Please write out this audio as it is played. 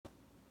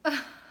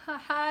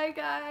Hi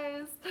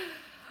guys.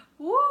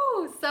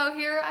 Woo! So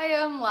here I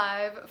am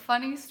live.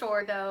 Funny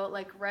story though,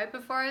 like right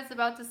before I was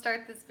about to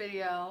start this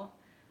video,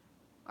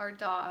 our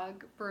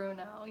dog,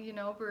 Bruno, you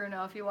know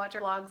Bruno, if you watch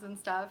our vlogs and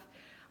stuff,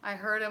 I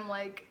heard him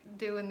like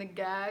doing the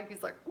gag.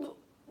 He's like, "Woo,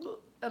 woo,"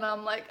 and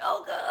I'm like,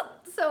 oh God.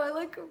 So I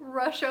like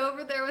rush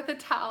over there with a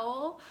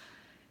towel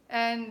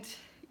and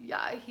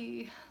yeah,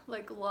 he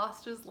like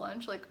lost his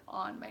lunch like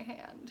on my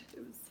hand.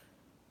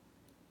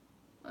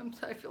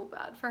 I feel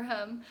bad for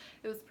him.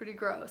 It was pretty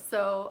gross.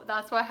 So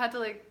that's why I had to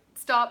like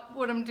stop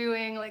what I'm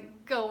doing,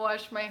 like go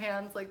wash my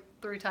hands like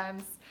 3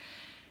 times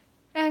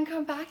and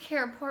come back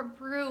here. Poor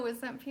Brew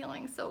isn't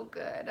feeling so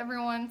good.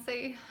 Everyone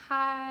say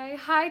hi.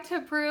 Hi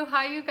to Brew.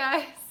 Hi, you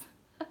guys.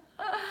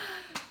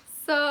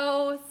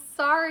 So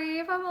sorry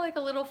if I'm like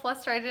a little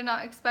flustered. I did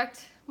not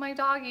expect my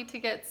doggy to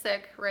get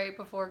sick right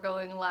before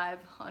going live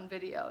on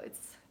video.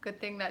 It's a good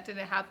thing that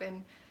didn't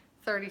happen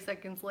 30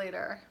 seconds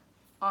later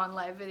on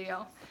live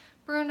video.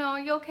 Bruno,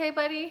 you okay,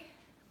 buddy?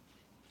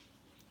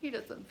 He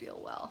doesn't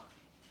feel well.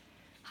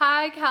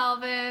 Hi,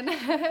 Calvin.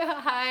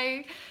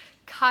 Hi,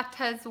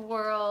 Kata's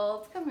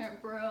World. Come here,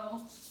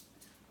 bro.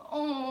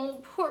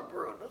 Oh, poor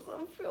bro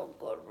doesn't feel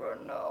good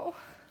right now.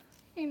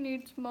 He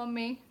needs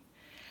mommy.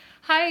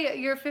 Hi,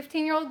 you're a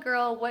 15-year-old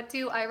girl. What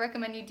do I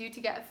recommend you do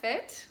to get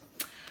fit?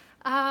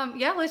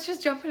 Yeah, let's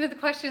just jump into the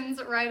questions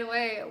right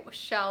away,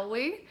 shall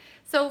we?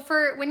 So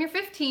for when you're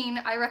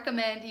 15, I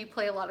recommend you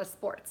play a lot of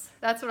sports.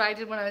 That's what I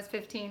did when I was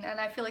 15, and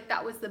I feel like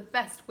that was the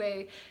best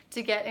way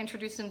to get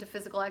introduced into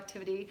physical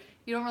activity.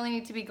 You don't really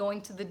need to be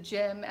going to the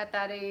gym at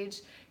that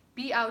age.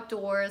 Be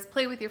outdoors,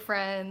 play with your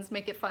friends,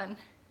 make it fun.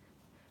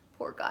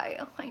 Poor guy,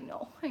 I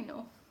know.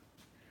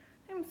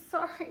 I'm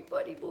sorry,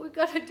 buddy, but we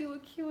gotta do a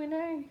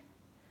Q&A.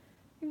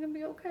 You gonna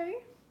be okay?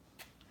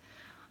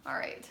 All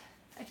right,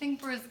 I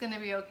think Brew's gonna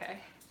be okay.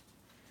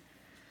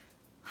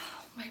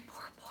 Oh, my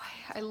poor boy.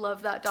 I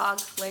love that dog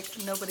like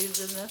nobody's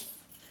business.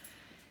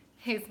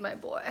 He's my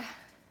boy.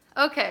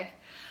 Okay.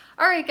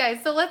 All right, guys,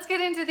 so let's get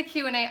into the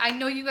Q&A. I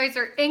know you guys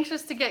are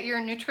anxious to get your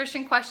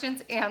nutrition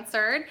questions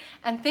answered,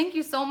 and thank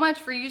you so much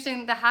for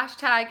using the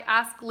hashtag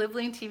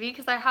 #LiveLeanTV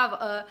because I have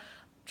a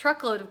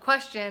truckload of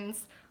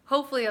questions.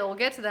 Hopefully I will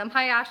get to them.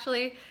 Hi,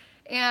 Ashley.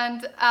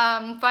 And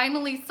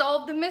finally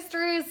solve the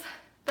mysteries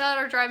that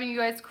are driving you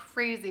guys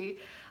crazy.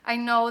 I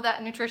know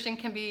that nutrition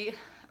can be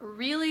a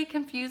really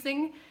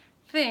confusing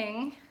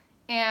thing,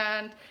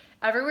 and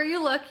everywhere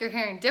you look, you're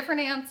hearing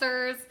different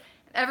answers.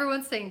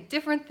 Everyone's saying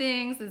different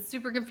things. It's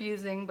super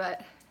confusing,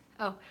 but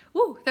oh,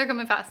 woo, they're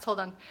coming fast. Hold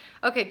on.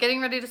 Okay,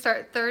 getting ready to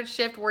start third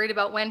shift, worried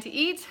about when to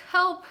eat.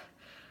 Help.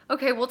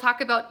 Okay, we'll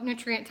talk about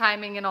nutrient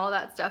timing and all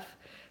that stuff,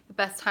 the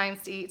best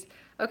times to eat.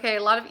 Okay,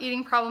 a lot of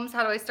eating problems.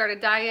 How do I start a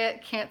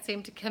diet? Can't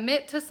seem to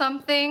commit to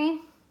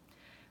something.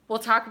 We'll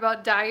talk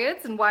about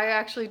diets and why I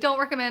actually don't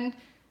recommend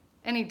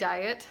any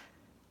diet,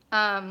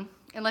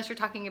 unless you're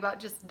talking about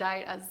just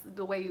diet as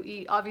the way you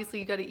eat. Obviously,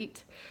 you gotta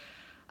eat.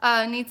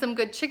 Need some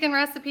good chicken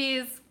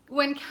recipes.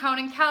 When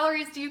counting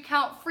calories, do you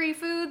count free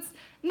foods?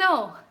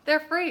 No,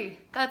 they're free.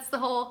 That's the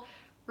whole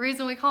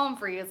reason we call them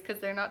free, is because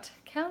they're not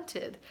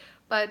counted.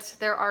 But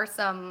there are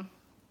some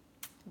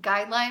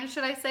guidelines,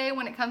 should I say,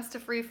 when it comes to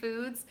free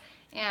foods.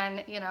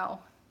 And, you know,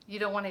 you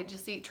don't want to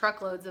just eat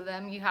truckloads of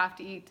them. You have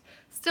to eat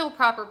still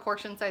proper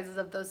portion sizes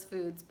of those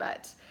foods,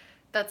 but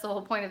that's the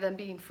whole point of them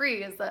being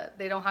free, is that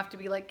they don't have to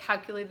be like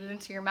calculated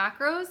into your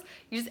macros.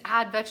 You just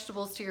add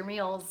vegetables to your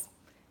meals,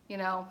 you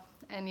know,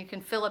 and you can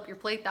fill up your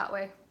plate that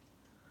way.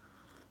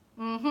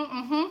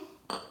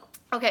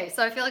 Okay,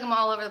 so I feel like I'm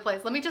all over the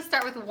place. Let me just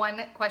start with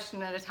one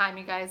question at a time,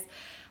 you guys.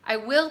 I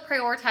will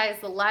prioritize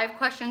the live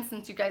questions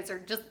since you guys are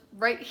just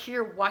right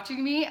here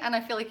watching me, and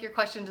I feel like your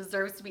question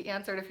deserves to be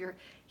answered if you're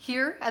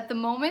here at the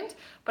moment,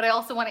 but I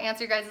also want to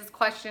answer your guys'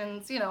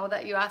 questions, you know,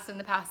 that you asked in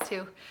the past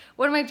too.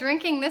 What am I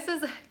drinking? This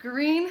is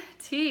green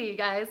tea,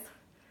 guys.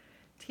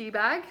 Tea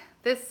bag.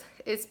 This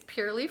is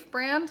Pure Leaf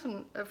brand,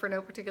 for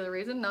no particular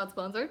reason, not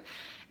sponsored,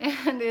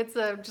 and it's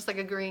just like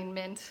a green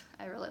mint.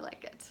 I really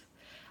like it.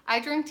 I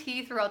drink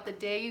tea throughout the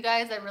day, you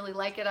guys. I really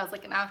like it as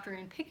like an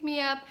afternoon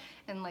pick-me-up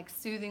and like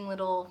soothing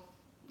little,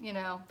 you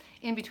know,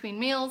 in between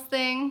meals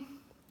thing.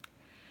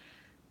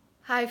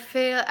 I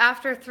failed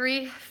after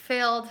 3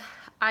 failed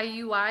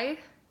IUI.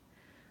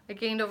 I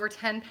gained over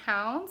 10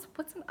 pounds.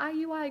 What's an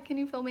IUI? Can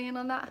you fill me in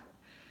on that?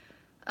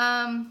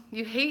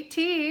 You hate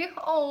tea.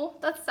 Oh,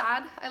 that's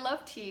sad. I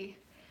love tea.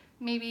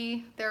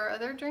 Maybe there are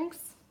other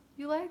drinks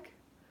you like?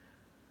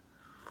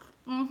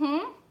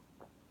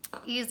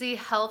 Easy,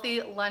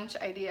 healthy lunch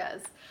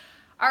ideas.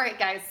 All right,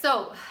 guys,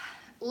 so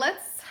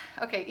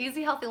okay,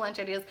 easy, healthy lunch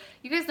ideas.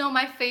 You guys know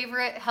my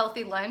favorite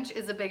healthy lunch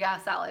is a big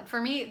ass salad.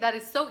 For me, that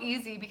is so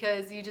easy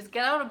because you just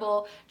get out a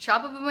bowl,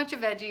 chop up a bunch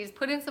of veggies,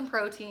 put in some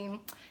protein.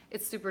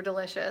 It's super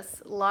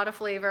delicious, a lot of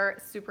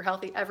flavor, super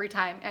healthy every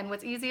time. And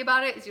what's easy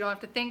about it is you don't have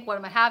to think, what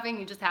am I having?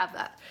 You just have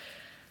that.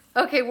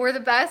 Okay, we're the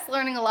best,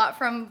 learning a lot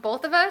from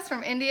both of us,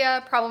 from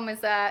India. Problem is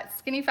that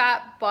skinny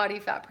fat, body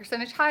fat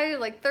percentage high,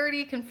 like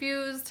 30,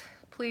 confused.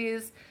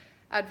 Please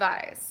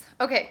advise.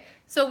 Okay,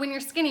 so when you're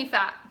skinny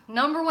fat,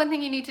 number one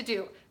thing you need to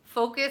do,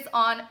 focus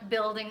on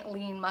building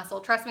lean muscle.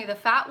 Trust me, the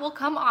fat will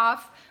come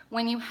off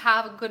when you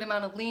have a good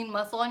amount of lean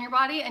muscle on your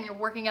body and you're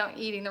working out and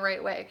eating the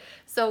right way.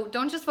 So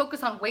don't just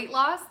focus on weight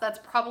loss. That's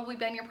probably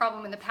been your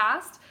problem in the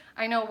past.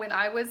 I know when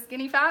I was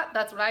skinny fat,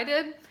 that's what I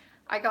did.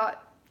 I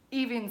got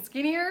even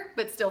skinnier,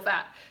 but still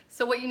fat.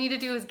 So what you need to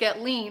do is get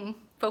lean,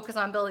 focus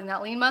on building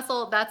that lean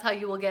muscle. That's how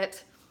you will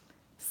get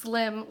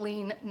slim,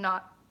 lean,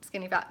 not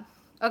skinny fat.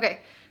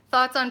 Okay,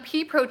 thoughts on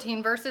pea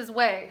protein versus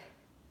whey?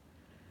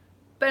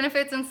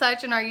 Benefits and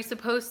such, and are you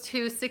supposed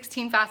to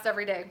 16 fast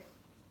every day?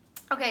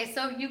 Okay,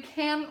 so you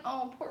can,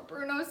 oh, poor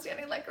Bruno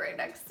standing like right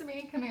next to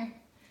me. Come here.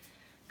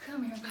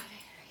 Come here, buddy.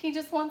 He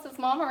just wants his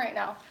mama right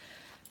now.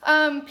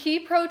 Pea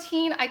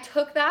protein, I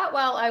took that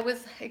while I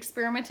was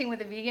experimenting with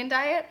a vegan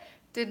diet.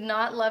 Did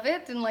not love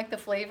it, didn't like the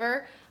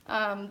flavor.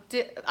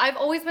 I've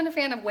always been a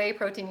fan of whey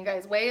protein, you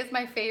guys. Whey is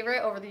my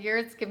favorite over the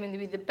years. It's given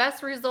me the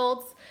best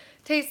results,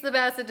 tastes the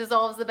best, it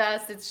dissolves the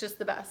best, it's just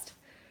the best.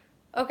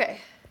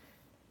 Okay.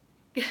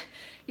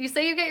 You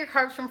say you get your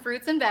carbs from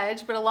fruits and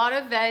veg, but a lot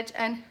of veg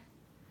and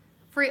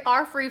free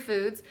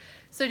foods.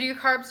 So do your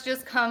carbs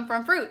just come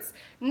from fruits?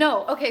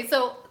 No. Okay,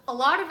 so a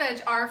lot of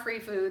veg are free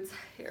foods.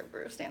 Here,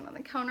 Bruce, stand on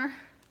the counter.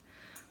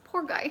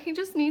 Poor guy, he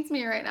just needs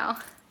me right now.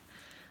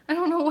 I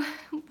don't know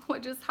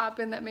what just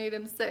happened that made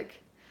him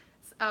sick.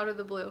 It's out of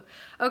the blue.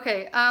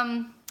 Okay,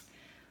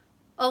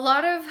 a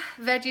lot of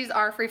veggies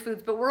are free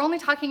foods, but we're only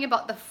talking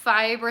about the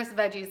fibrous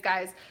veggies,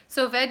 guys.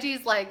 So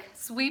veggies like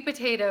sweet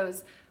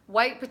potatoes,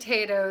 white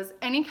potatoes,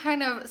 any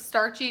kind of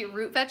starchy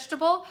root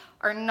vegetable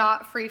are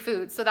not free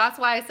foods. So that's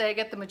why I say I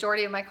get the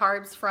majority of my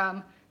carbs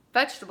from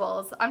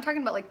vegetables. I'm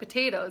talking about like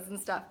potatoes and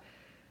stuff.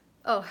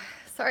 Oh,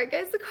 sorry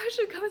guys, the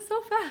question goes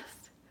so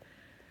fast.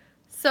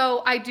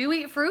 So I do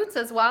eat fruits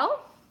as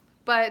well,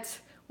 but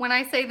when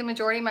I say the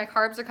majority of my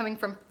carbs are coming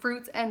from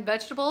fruits and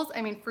vegetables,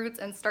 I mean fruits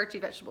and starchy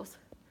vegetables.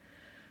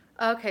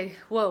 Okay,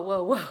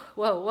 whoa,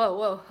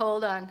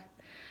 hold on.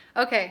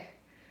 Okay,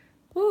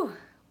 whew.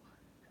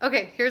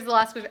 Okay, here's the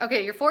last question.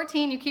 Okay, you're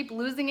 14, you keep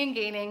losing and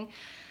gaining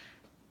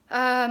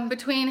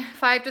between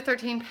 5 to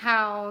 13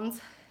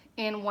 pounds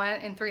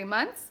in 3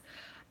 months.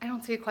 I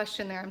don't see a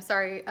question there, I'm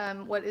sorry.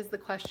 What is the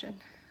question?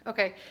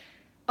 Okay,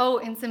 oh,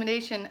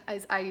 insemination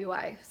is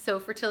IUI, so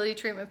fertility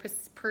treatment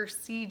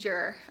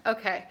procedure.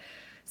 Okay,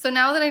 so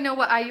now that I know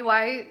what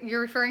IUI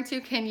you're referring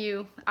to, can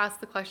you ask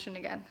the question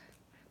again?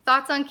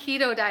 Thoughts on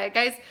keto diet?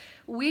 Guys,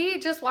 we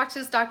just watched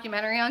this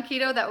documentary on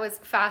keto that was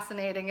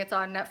fascinating. It's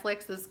on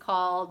Netflix. It's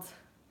called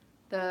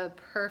the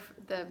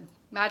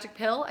Magic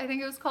Pill, I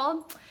think it was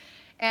called.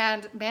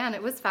 And man,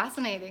 it was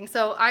fascinating.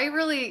 So I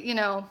really,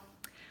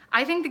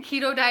 I think the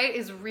keto diet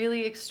is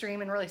really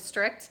extreme and really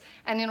strict.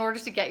 And in order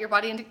to get your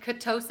body into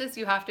ketosis,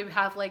 you have to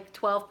have like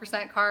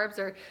 12% carbs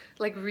or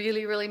like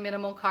really, really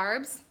minimal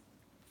carbs.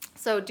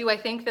 So do I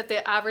think that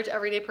the average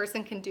everyday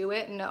person can do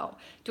it? No.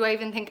 Do I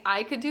even think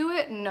I could do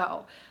it?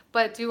 No.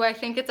 But do I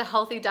think it's a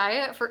healthy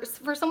diet?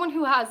 For someone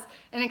who has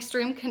an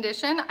extreme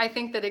condition, I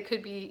think that it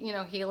could be,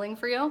 healing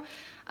for you.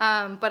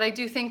 But I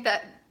do think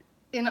that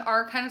in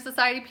our kind of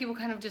society, people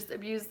kind of just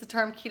abuse the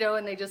term keto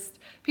and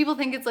people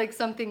think it's like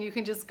something you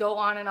can just go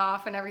on and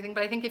off and everything.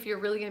 But I think if you're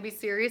really going to be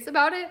serious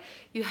about it,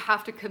 you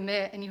have to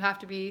commit and you have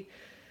to be,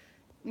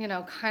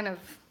 kind of,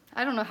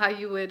 I don't know how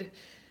you would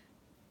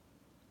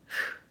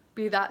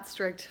be that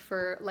strict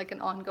for like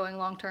an ongoing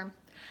long term.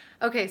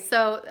 Okay,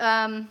 so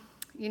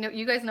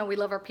you guys know we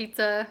love our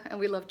pizza and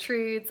we love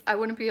treats. I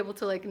wouldn't be able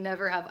to like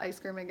never have ice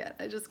cream again.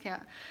 I just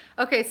can't.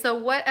 Okay, so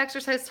what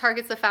exercise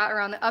targets the fat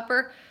around the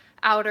upper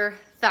outer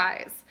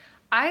thighs?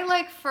 I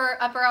like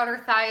for upper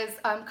outer thighs,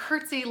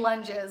 curtsy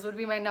lunges would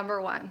be my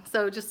number one.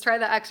 So just try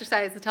that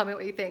exercise and tell me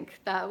what you think.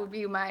 That would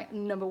be my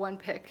number one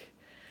pick.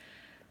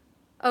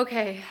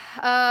 Okay,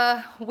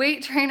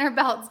 weight trainer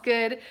belts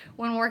good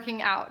when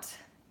working out.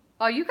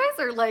 Wow, you guys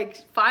are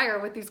like fire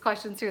with these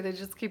questions here. They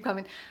just keep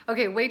coming.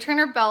 Okay, weight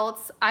trainer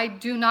belts. I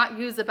do not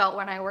use a belt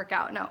when I work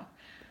out, no.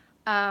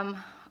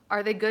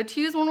 Are they good to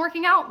use when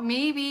working out?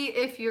 Maybe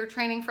if you're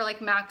training for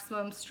like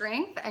maximum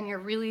strength and you're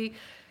really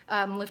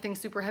lifting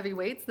super heavy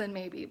weights, then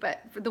maybe.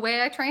 But for the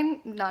way I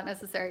train, not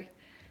necessary.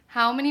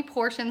 How many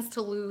portions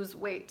to lose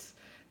weight?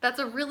 That's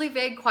a really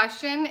vague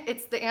question.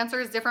 The answer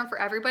is different for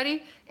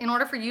everybody. In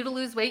order for you to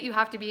lose weight, you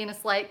have to be in a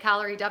slight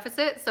calorie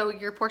deficit. So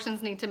your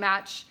portions need to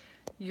match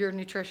your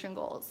nutrition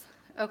goals.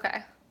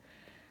 Okay.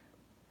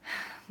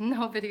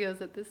 No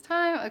videos at this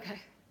time. Okay.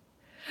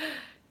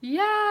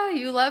 Yeah,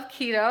 you love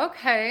keto.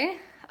 Okay.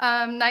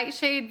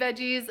 Nightshade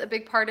veggies, a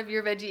big part of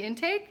your veggie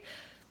intake.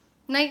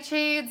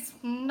 Nightshades,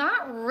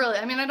 not really.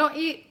 I mean, I don't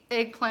eat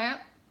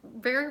eggplant.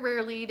 Very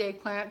rarely eat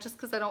eggplant just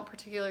because I don't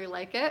particularly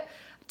like it.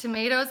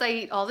 Tomatoes I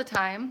eat all the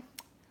time.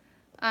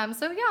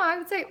 So yeah, I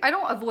would say I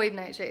don't avoid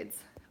nightshades.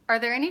 Are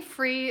there any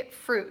free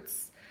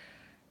fruits?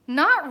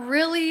 Not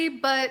really,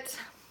 but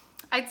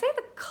I'd say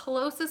the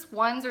closest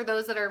ones are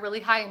those that are really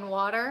high in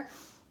water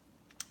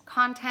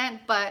content,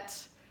 but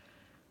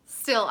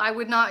still I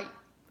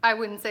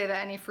wouldn't say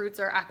that any fruits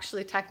are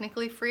actually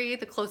technically free.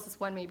 The closest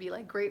one may be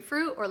like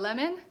grapefruit or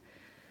lemon.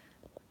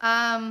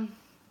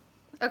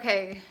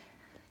 Okay,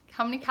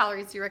 How many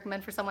calories do you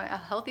recommend for someone at a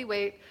healthy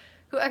weight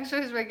who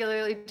exercises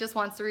regularly, just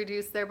wants to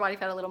reduce their body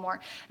fat a little more?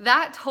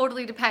 That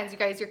totally depends, you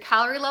guys. Your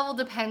calorie level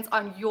depends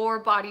on your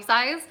body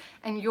size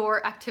and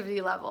your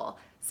activity level.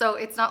 So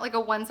it's not like a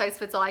one size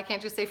fits all. I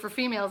can't just say for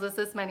females it's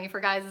this many, for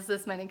guys it's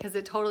this many, because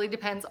it totally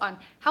depends on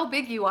how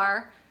big you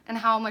are and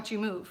how much you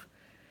move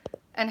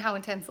and how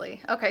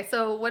intensely. Okay,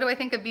 so what do I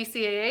think of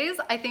BCAAs?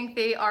 I think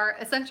they are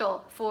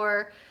essential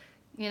for,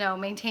 you know,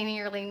 maintaining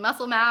your lean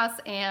muscle mass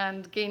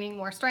and gaining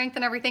more strength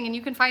and everything. And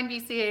you can find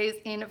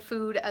BCAAs in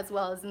food as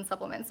well as in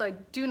supplements. So I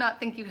do not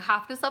think you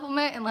have to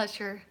supplement unless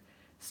you're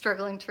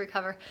struggling to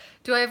recover.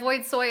 Do I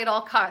avoid soy at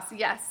all costs?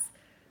 Yes.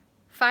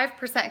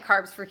 5%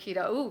 carbs for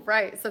keto. Ooh,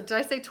 right. So did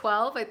I say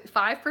 12?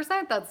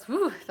 5%?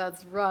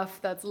 That's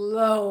rough. That's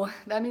low.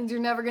 That means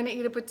you're never going to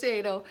eat a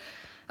potato.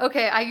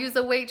 Okay, I use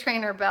a weight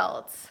trainer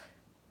belt.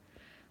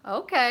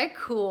 Okay,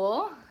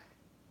 cool.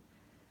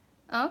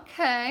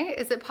 Okay,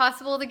 is it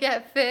possible to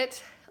get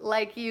fit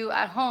like you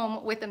at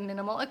home with a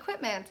minimal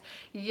equipment?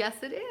 Yes,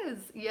 it is.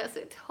 Yes,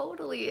 it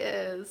totally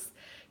is.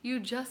 You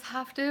just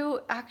have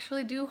to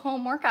actually do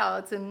home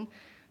workouts and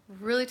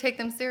really take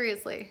them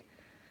seriously.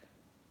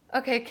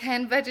 Okay,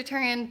 can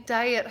vegetarian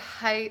diet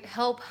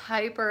help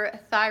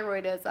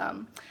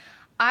hyperthyroidism?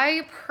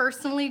 I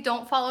personally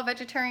don't follow a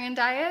vegetarian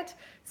diet,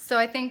 so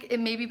I think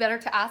it may be better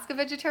to ask a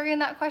vegetarian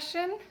that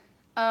question.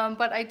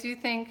 But I do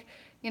think,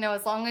 you know,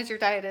 as long as your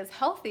diet is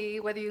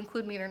healthy, whether you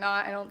include meat or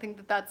not, I don't think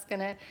that that's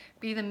gonna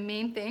be the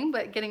main thing,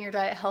 but getting your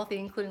diet healthy,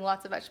 including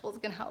lots of vegetables,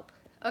 can help.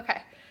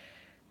 Okay.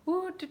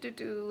 Ooh,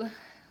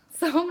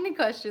 So many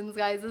questions,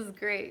 guys. This is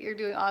great. You're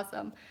doing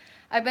awesome.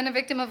 I've been a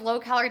victim of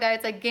low-calorie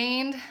diets. I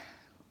gained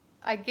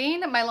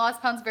my lost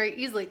pounds very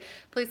easily.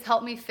 Please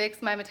help me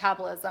fix my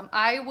metabolism.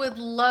 I would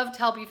love to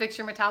help you fix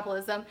your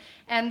metabolism.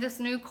 And this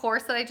new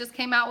course that I just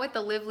came out with,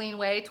 the Live Lean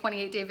Way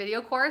 28-day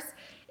video course,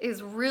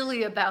 is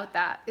really about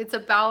that. It's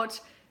about,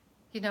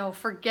 you know,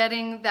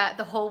 forgetting that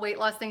the whole weight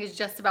loss thing is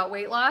just about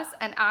weight loss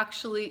and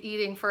actually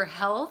eating for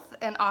health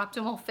and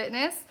optimal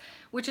fitness,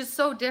 which is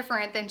so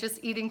different than just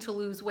eating to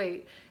lose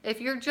weight.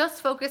 If you're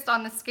just focused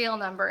on the scale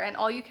number and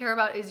all you care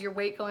about is your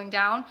weight going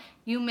down,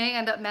 you may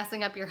end up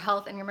messing up your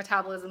health and your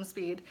metabolism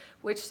speed,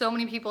 which so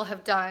many people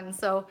have done.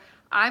 So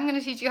I'm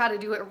gonna teach you how to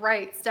do it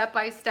right, step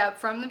by step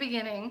from the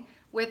beginning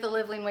with the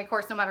Live Lean Way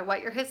course, no matter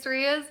what your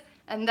history is,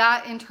 and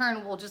that in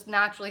turn will just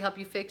naturally help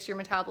you fix your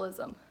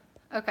metabolism.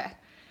 Okay.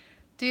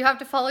 Do you have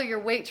to follow your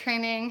weight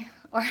training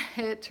or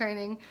HIIT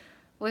training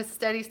with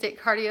steady state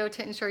cardio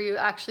to ensure you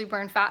actually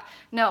burn fat?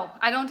 No,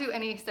 I don't do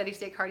any steady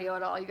state cardio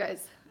at all, you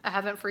guys. I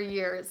haven't for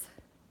years.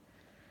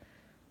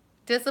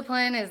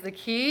 Discipline is the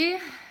key.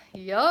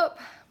 Yup.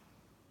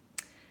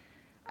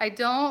 I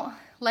don't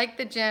like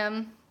the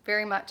gym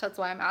very much. That's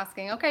why I'm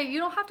asking. Okay, you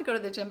don't have to go to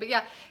the gym, but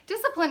yeah,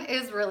 discipline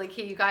is really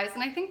key, you guys.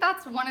 And I think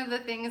that's one of the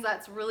things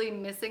that's really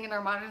missing in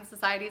our modern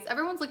societies.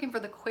 Everyone's looking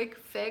for the quick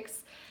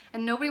fix,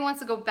 and nobody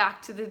wants to go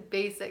back to the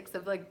basics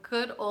of like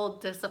good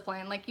old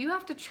discipline. Like, you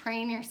have to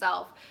train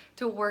yourself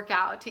to work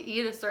out, to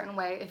eat a certain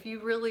way. If you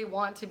really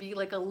want to be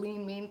like a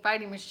lean, mean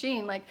fighting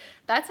machine, like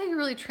that's how you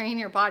really train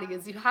your body,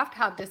 is you have to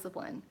have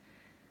discipline.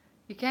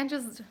 You can't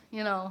just,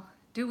 you know,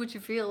 do what you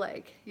feel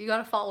like. You got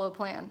to follow a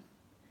plan.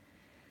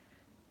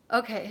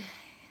 Okay,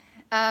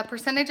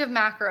 percentage of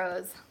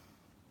macros.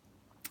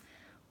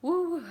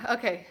 Woo,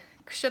 okay.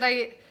 Should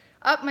I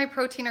up my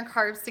protein or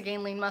carbs to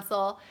gain lean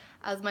muscle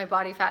as my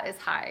body fat is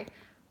high?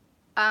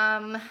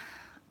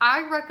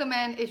 I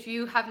recommend, if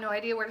you have no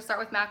idea where to start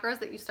with macros,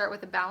 that you start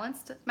with a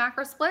balanced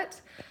macro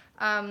split.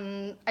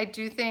 I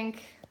do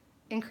think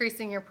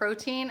increasing your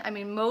protein, I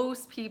mean,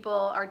 most people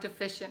are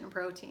deficient in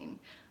protein.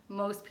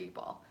 Most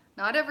people.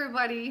 Not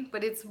everybody,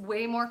 but it's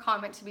way more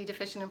common to be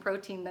deficient in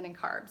protein than in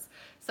carbs.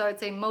 So I'd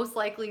say most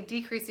likely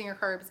decreasing your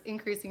carbs,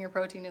 increasing your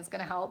protein is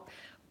going to help.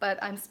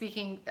 But I'm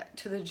speaking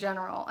to the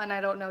general, and I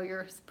don't know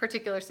your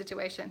particular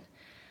situation.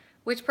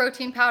 Which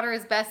protein powder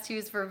is best to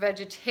use for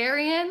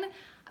vegetarian?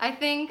 I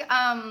think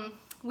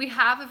we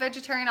have a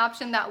vegetarian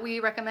option that we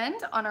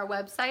recommend on our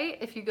website.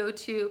 If you go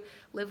to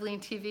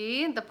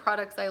LiveLeanTV, the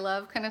products I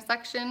love kind of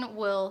section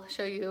will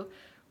show you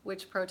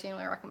which protein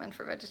we recommend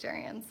for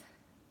vegetarians.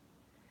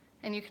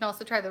 And you can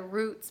also try the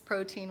Roots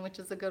protein, which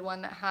is a good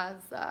one that has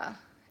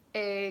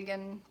egg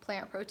and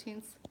plant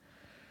proteins.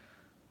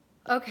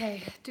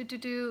 Okay,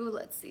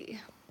 let's see.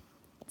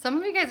 Some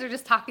of you guys are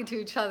just talking to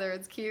each other.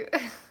 It's cute.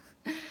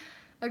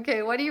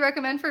 Okay, what do you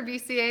recommend for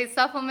BCA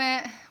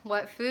supplement?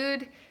 What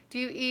food do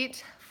you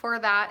eat for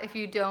that if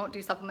you don't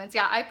do supplements?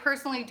 Yeah, I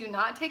personally do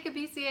not take a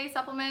BCA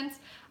supplement.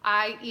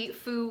 I eat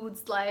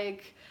foods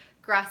like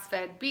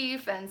grass-fed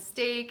beef and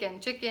steak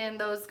and chicken.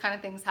 Those kind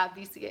of things have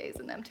BCAs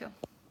in them too.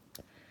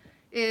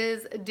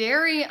 Is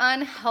dairy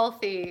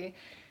unhealthy?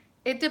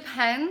 It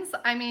depends.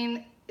 I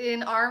mean,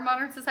 in our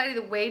modern society,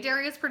 the way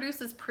dairy is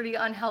produced is pretty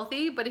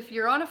unhealthy, but if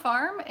you're on a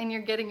farm and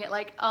you're getting it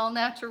like all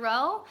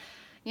natural,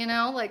 you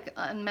know, like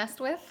unmessed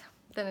with,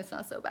 then it's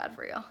not so bad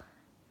for you.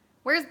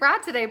 Where's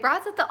Brad today?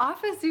 Brad's at the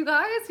office, you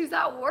guys. He's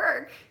at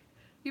work.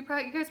 You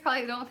guys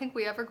probably don't think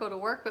we ever go to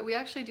work, but we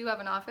actually do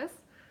have an office.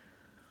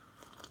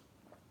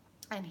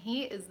 and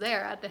he is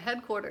there at the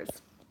headquarters.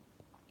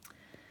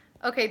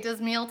 Okay, does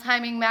meal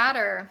timing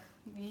matter?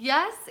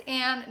 Yes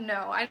and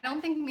no. I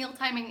don't think meal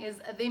timing is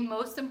the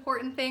most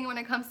important thing when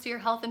it comes to your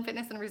health and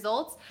fitness and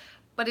results,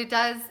 but it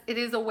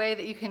is a way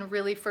that you can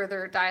really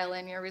further dial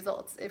in your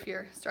results if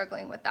you're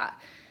struggling with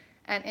that.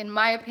 And in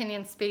my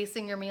opinion,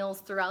 spacing your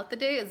meals throughout the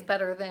day is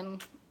better than,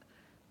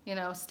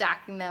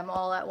 stacking them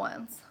all at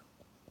once.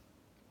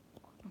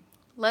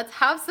 Let's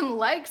have some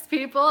likes,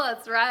 people.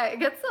 That's right.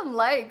 Get some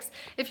likes.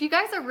 If you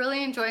guys are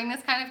really enjoying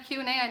this kind of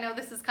Q&A, I know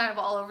this is kind of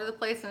all over the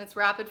place and it's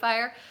rapid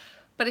fire,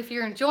 but if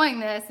you're enjoying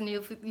this and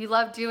you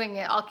love doing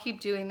it, I'll keep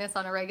doing this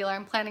on a regular.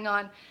 I'm planning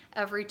on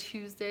every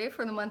Tuesday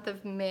for the month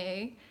of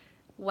May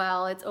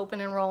while it's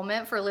open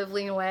enrollment for Live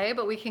Lean Way,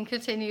 but we can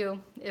continue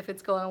if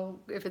it's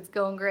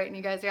going great and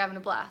you guys are having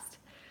a blast.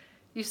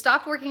 You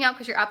stopped working out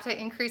because your appetite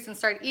increased and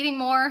started eating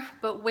more,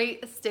 but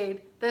weight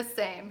stayed the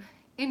same.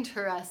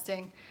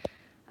 Interesting.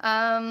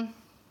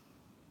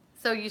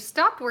 So you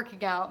stopped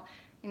working out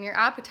and your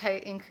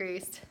appetite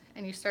increased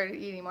and you started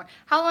eating more.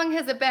 How long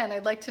has it been?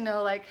 I'd like to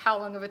know like how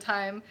long of a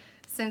time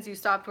since you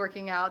stopped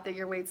working out that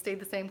your weight stayed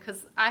the same,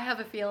 because I have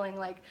a feeling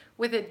like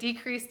with a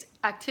decreased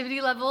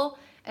activity level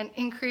and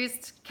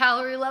increased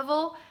calorie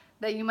level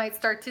that you might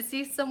start to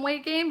see some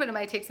weight gain, but it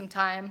might take some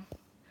time.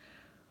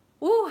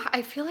 Ooh,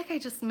 I feel like I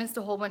just missed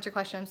a whole bunch of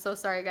questions. I'm so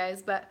sorry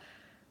guys, but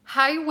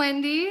hi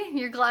Wendy,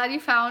 you're glad you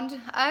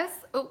found us.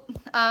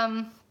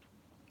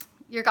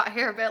 You got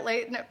here a bit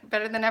late,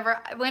 better than ever.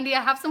 Wendy,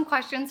 I have some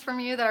questions from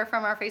you that are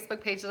from our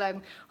Facebook page that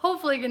I'm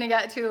hopefully gonna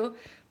get to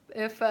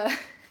if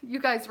you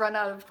guys run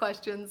out of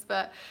questions.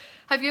 But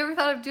have you ever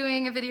thought of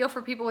doing a video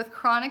for people with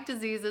chronic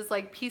diseases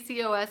like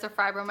PCOS or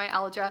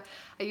fibromyalgia?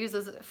 I use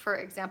those for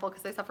example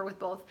because I suffer with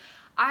both.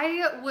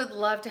 I would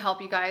love to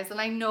help you guys, and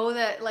I know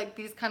that like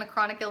these kind of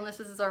chronic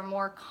illnesses are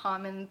more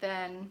common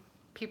than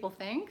people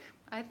think,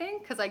 I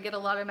think, because I get a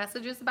lot of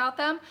messages about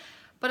them.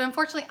 But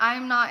unfortunately,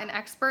 I'm not an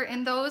expert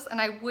in those,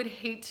 and I would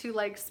hate to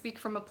like speak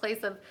from a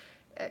place of,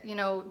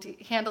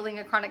 handling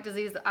a chronic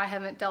disease that I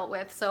haven't dealt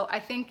with. So I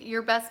think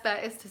your best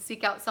bet is to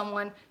seek out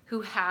someone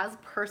who has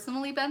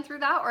personally been through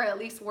that, or at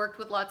least worked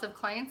with lots of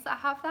clients that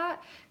have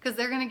that, because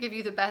they're going to give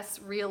you the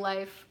best real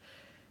life,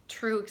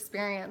 true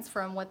experience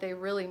from what they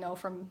really know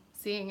from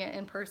seeing it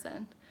in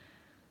person.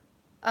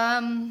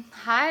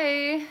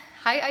 Hi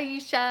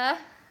Aisha.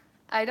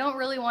 I don't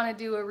really want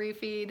to do a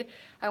refeed.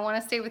 I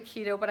want to stay with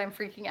keto, but I'm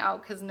freaking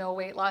out because no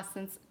weight loss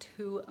since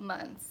 2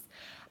 months.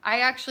 I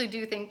actually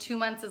do think 2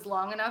 months is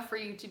long enough for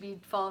you to be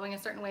following a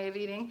certain way of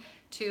eating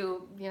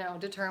to,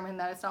 determine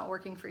that it's not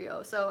working for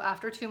you. So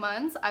after 2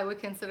 months, I would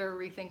consider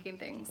rethinking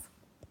things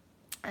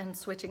and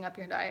switching up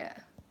your diet.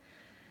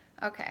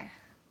 Okay,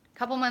 a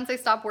couple months I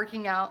stopped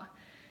working out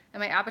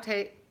and my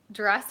appetite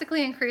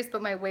drastically increased,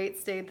 but my weight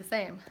stayed the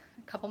same.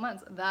 A couple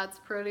months, that's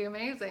pretty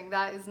amazing.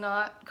 That is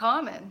not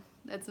common.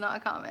 It's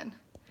not common.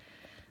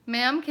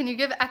 Ma'am, can you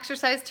give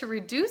exercise to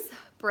reduce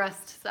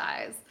breast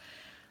size?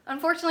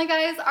 Unfortunately,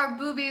 guys, our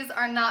boobies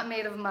are not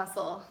made of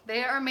muscle.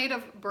 They are made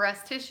of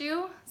breast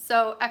tissue,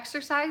 so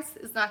exercise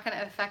is not going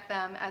to affect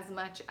them as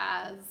much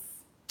as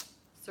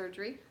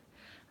surgery.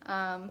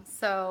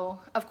 So,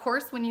 of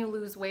course, when you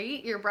lose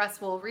weight, your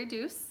breasts will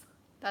reduce.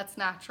 That's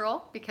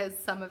natural because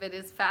some of it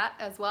is fat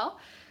as well.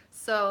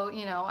 So,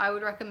 I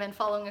would recommend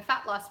following a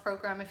fat loss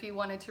program if you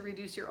wanted to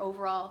reduce your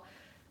overall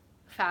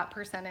fat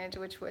percentage,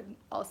 which would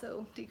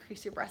also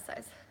decrease your breast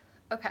size.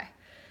 Okay.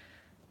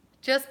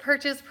 Just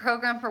purchased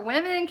program for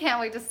women. Can't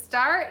wait to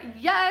start.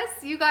 Yes,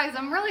 you guys,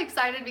 I'm really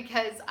excited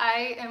because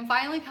I am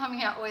finally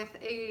coming out with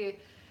a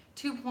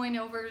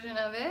 2.0 version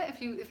of it,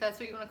 if that's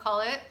what you want to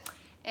call it.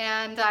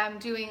 And I'm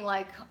doing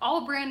like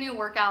all brand new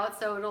workouts,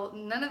 so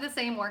none of the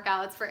same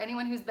workouts. For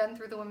anyone who's been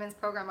through the women's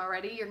program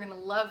already, you're gonna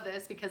love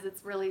this because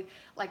it's really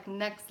like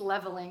next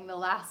leveling the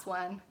last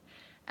one.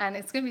 And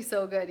it's gonna be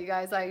so good, you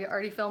guys. I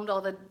already filmed all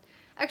the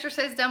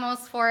exercise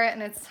demos for it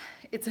and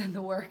it's in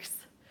the works.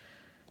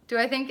 Do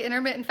I think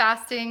intermittent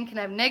fasting can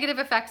have negative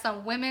effects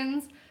on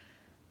women's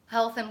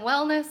health and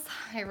wellness?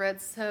 I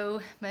read so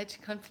much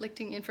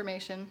conflicting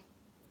information.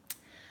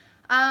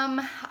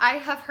 I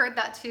have heard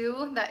that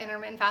too, that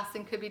intermittent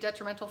fasting could be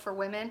detrimental for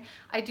women.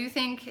 I do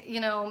think,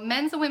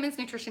 men's and women's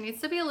nutrition needs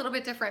to be a little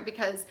bit different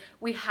because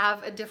we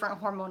have a different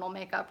hormonal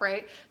makeup,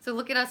 right? So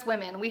look at us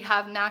women. We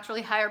have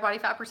naturally higher body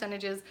fat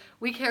percentages.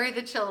 We carry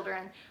the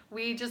children.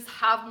 We just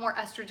have more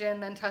estrogen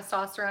than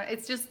testosterone.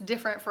 It's just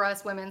different for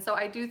us women. So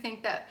I do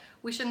think that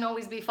we shouldn't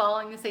always be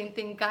following the same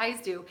thing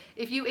guys do.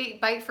 If you ate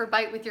bite for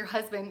bite with your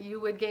husband, you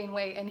would gain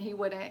weight and he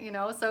wouldn't,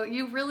 So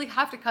you really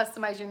have to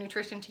customize your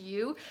nutrition to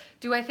you.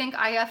 Do I think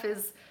IF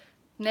is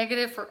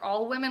negative for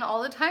all women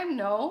all the time?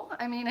 No.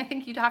 I mean, I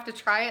think you'd have to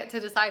try it to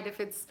decide if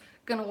it's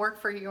gonna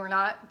work for you or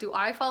not. Do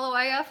I follow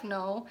IF?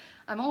 No.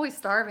 I'm always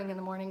starving in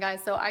the morning,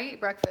 guys, so I eat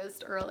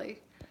breakfast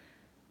early.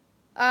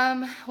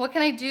 What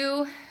can I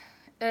do?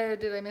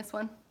 Did I miss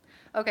one?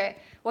 Okay.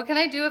 What can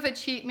I do if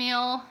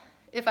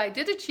I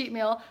did a cheat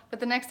meal, but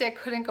the next day I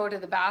couldn't go to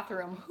the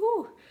bathroom?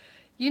 Whew.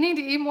 You need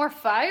to eat more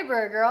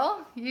fiber,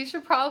 girl. You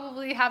should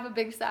probably have a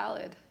big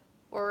salad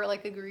or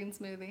like a green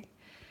smoothie.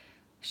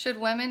 Should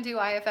women do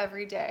IF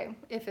every day?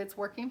 If it's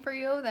working for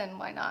you, then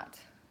why not?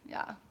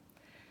 Yeah.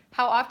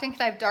 How often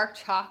can I have dark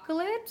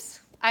chocolate?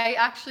 I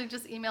actually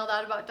just emailed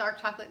out about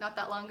dark chocolate not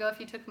that long ago. If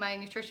you took my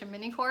nutrition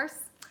mini course,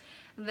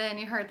 then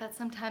you heard that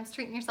sometimes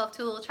treating yourself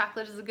to a little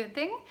chocolate is a good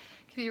thing.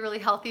 It can be really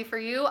healthy for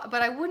you,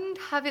 but I wouldn't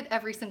have it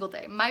every single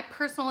day. My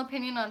personal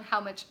opinion on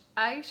how much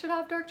I should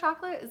have dark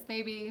chocolate is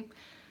maybe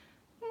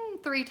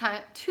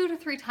 2 to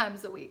 3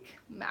 times a week,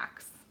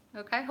 max.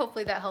 Okay,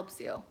 hopefully that helps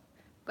you,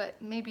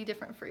 but maybe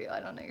different for you.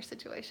 I don't know your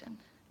situation.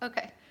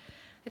 Okay.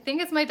 I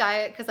think it's my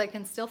diet because I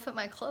can still fit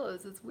my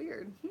clothes. It's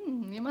weird.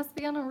 You must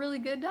be on a really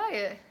good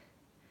diet.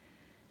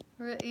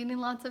 We're eating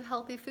lots of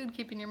healthy food,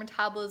 keeping your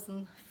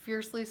metabolism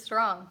fiercely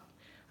strong.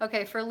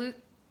 Okay, for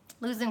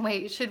losing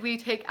weight, should we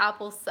take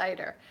apple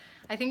cider?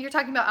 I think you're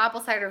talking about apple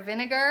cider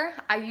vinegar.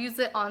 I use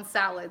it on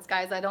salads,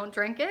 guys. I don't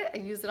drink it. I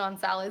use it on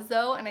salads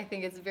though, and I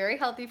think it's very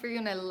healthy for you,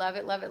 and I love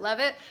it, love it, love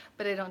it,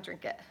 but I don't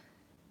drink it.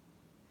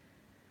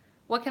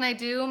 What can I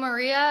do,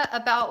 Maria,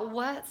 about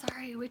what?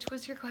 Sorry, which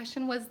was your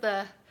question? Was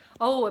the...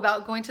 Oh,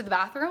 about going to the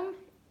bathroom?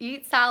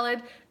 Eat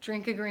salad,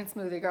 drink a green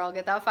smoothie, girl.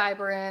 Get that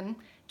fiber in.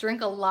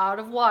 Drink a lot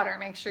of water.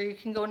 Make sure you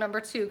can go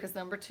number 2 because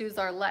number 2 is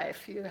our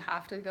life. You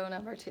have to go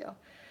number 2.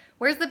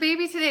 Where's the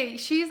baby today?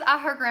 She's at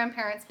her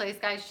grandparents' place,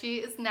 guys. She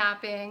is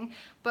napping,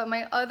 but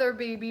my other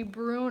baby,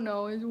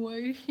 Bruno, is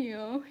right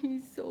here.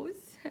 He's so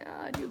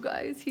sad, you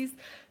guys. He's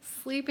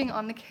sleeping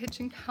on the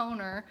kitchen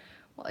counter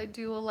while I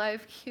do a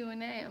live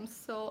Q&A.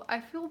 I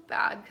feel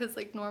bad because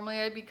like normally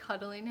I'd be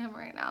cuddling him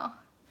right now.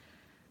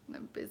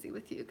 I'm busy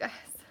with you guys.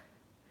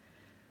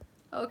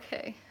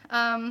 Okay.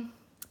 Have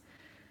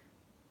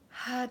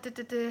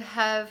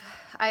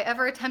I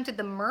ever attempted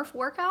the Murph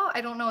workout?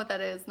 I don't know what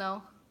that is,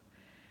 no.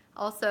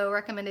 Also,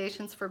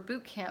 recommendations for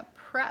boot camp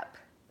prep.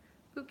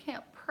 Boot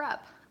camp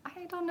prep.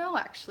 I don't know,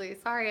 actually.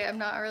 Sorry, I'm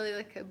not really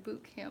like a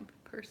boot camp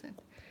person.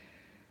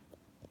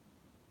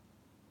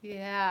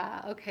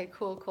 Yeah, okay,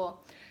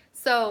 cool.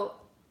 So,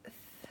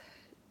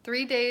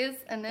 3 days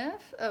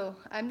enough? Oh,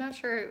 I'm not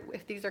sure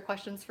if these are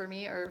questions for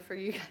me or for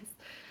you guys.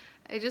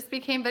 I just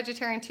became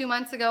vegetarian 2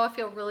 months ago. I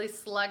feel really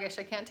sluggish.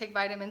 I can't take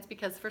vitamins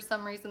because for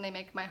some reason they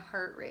make my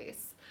heart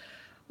race.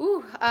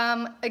 Ooh,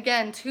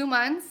 again, 2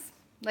 months.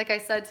 Like I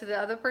said to the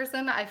other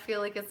person, I feel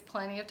like it's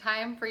plenty of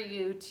time for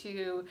you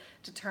to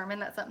determine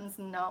that something's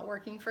not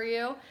working for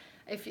you.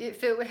 If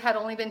it had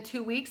only been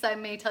 2 weeks, I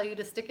may tell you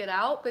to stick it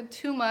out, but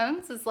 2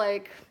 months is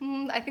like,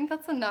 I think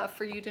that's enough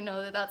for you to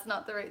know that that's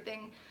not the right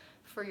thing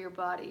for your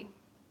body.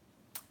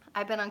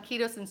 I've been on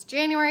keto since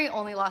January,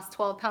 only lost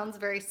 12 pounds,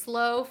 very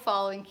slow,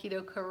 following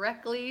keto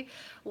correctly.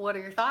 What are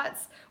your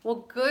thoughts?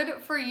 Well,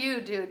 good for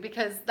you, dude,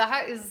 because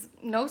that is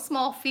no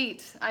small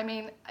feat. I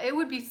mean, it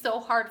would be so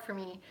hard for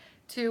me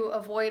to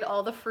avoid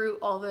all the fruit,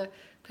 all the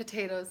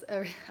potatoes.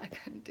 I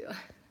couldn't do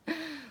it.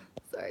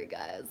 Sorry,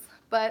 guys.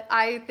 But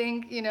I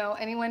think, you know,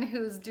 anyone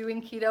who's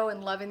doing keto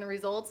and loving the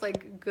results,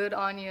 like, good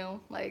on you.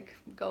 Like,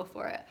 go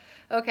for it.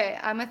 Okay,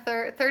 I'm a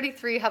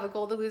 33, have a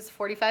goal to lose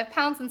 45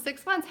 pounds in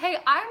 6 months. Hey,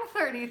 I'm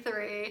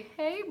 33.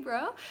 Hey,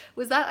 bro.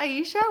 Was that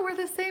Aisha? We're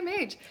the same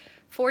age.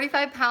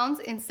 45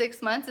 pounds in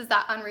 6 months, is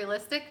that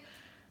unrealistic?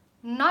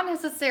 Not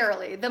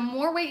necessarily. The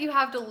more weight you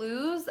have to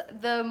lose,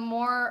 the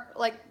more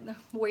like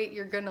weight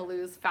you're gonna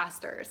lose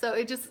faster. So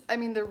it just, I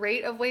mean, the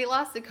rate of weight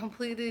loss, it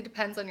completely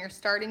depends on your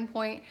starting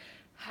point,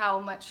 how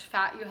much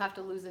fat you have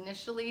to lose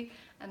initially,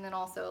 and then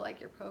also like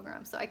your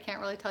program. So I can't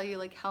really tell you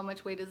like how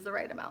much weight is the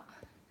right amount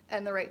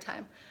and the right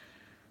time.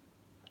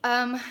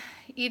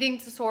 Eating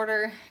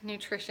disorder,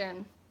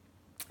 nutrition.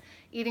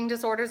 Eating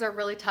disorders are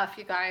really tough,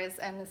 you guys,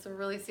 and it's a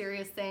really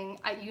serious thing.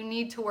 You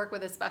need to work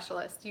with a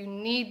specialist. You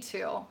need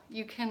to.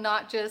 You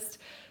cannot just,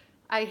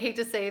 I hate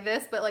to say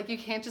this, but like you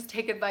can't just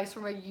take advice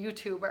from a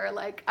YouTuber.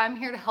 Like, I'm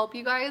here to help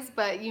you guys,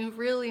 but you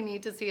really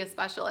need to see a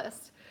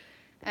specialist.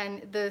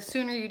 And the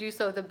sooner you do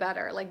so, the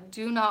better. Like,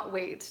 do not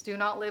wait. Do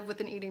not live with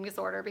an eating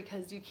disorder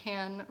because you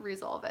can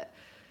resolve it.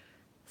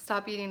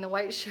 Stop eating the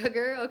white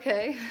sugar.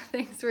 Okay,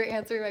 thanks for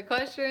answering my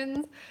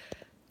questions.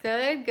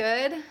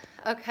 Good.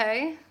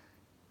 Okay.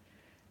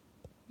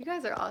 You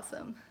guys are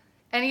awesome.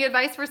 Any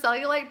advice for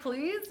cellulite,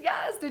 please?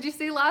 Yes. Did you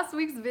see last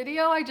week's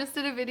video? I just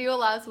did a video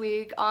last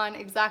week on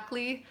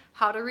exactly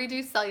how to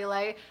reduce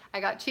cellulite.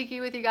 I got cheeky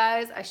with you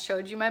guys. I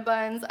showed you my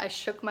buns. I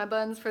shook my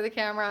buns for the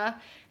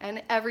camera.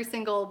 And every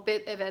single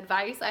bit of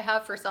advice I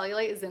have for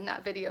cellulite is in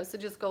that video. So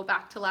just go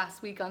back to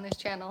last week on this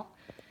channel.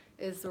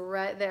 It's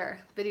right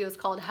there. The video is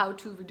called How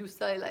to Reduce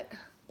Cellulite.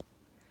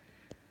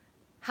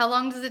 How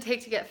long does it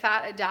take to get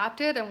fat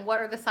adapted and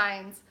what are the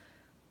signs?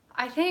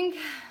 I think...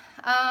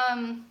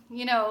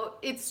 you know,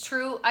 it's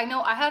true. I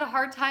know I had a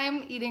hard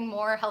time eating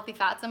more healthy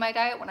fats in my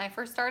diet when I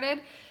first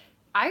started.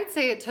 I'd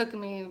say it took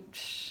me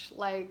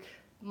like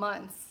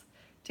months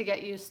to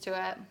get used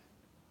to it.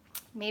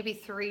 Maybe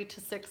 3 to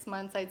 6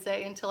 months, I'd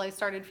say, until I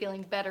started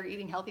feeling better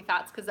eating healthy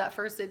fats. Because at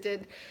first it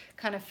did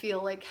kind of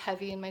feel like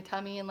heavy in my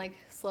tummy and like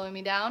slowing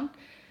me down.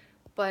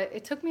 But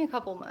it took me a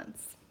couple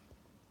months.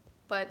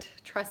 But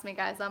trust me,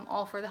 guys, I'm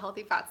all for the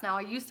healthy fats now.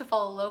 I used to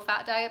follow a low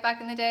fat diet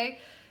back in the day.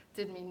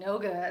 Did me no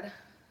good.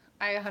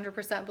 I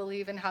 100%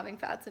 believe in having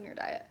fats in your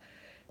diet.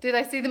 Did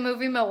I see the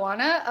movie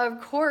Moana? Of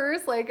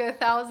course, like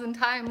 1,000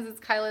 times. It's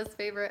Kyla's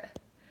favorite.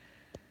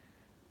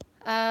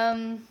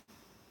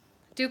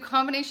 Do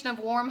combination of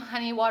warm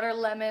honey, water,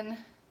 lemon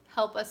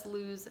help us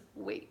lose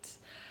weight?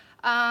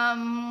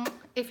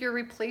 If you're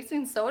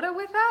replacing soda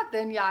with that,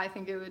 then yeah, I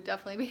think it would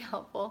definitely be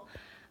helpful.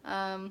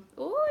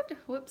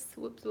 Whoops,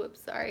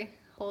 sorry.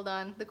 Hold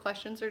on, the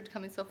questions are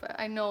coming so fast.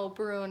 I know,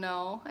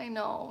 Bruno, I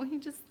know,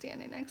 he's just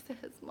standing next to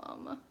his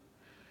mama.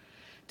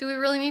 Do we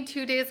really need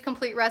 2 days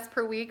complete rest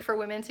per week for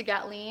women to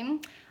get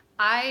lean?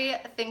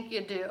 I think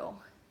you do.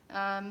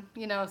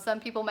 You know, some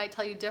people might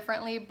tell you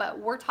differently, but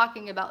we're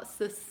talking about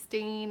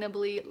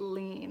sustainably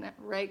lean,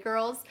 right,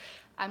 girls?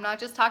 I'm not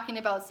just talking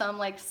about some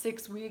like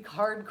 6-week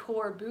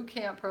hardcore boot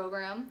camp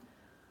program.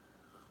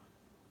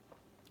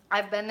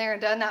 I've been there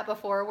and done that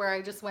before where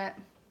I just went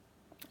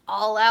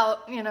all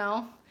out, you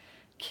know,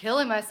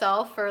 killing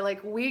myself for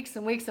like weeks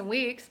and weeks and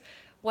weeks.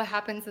 What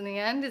happens in the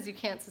end is you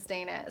can't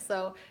sustain it.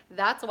 So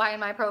that's why in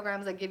my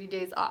programs I give you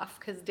days off,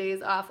 because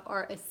days off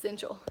are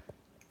essential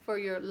for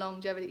your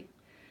longevity.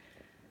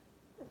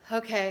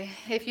 Okay,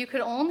 if you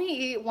could only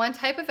eat one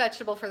type of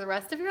vegetable for the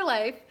rest of your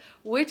life,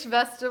 which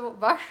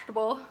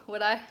vegetable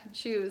would I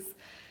choose?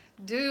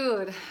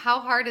 Dude, how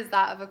hard is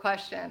that of a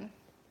question?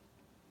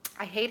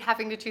 I hate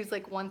having to choose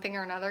like one thing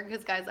or another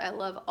because guys, I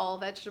love all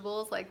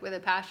vegetables like with a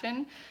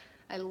passion.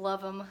 I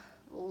love them,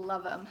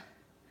 love them.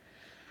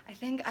 I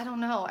think, I don't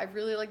know, I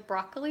really like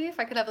broccoli. If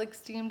I could have like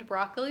steamed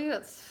broccoli,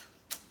 that's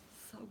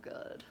so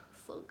good,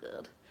 so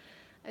good.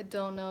 I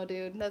don't know,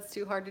 dude, that's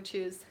too hard to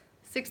choose.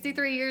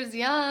 63 years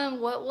young,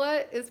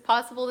 what is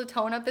possible to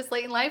tone up this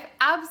late in life?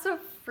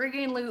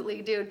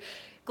 Abso-friggin-lutely, dude.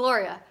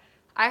 Gloria,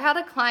 I had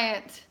a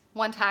client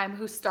one time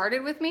who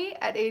started with me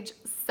at age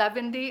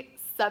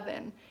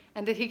 77.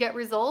 And did he get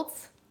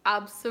results?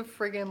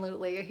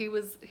 Abso-friggin-lutely. He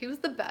was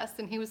the best,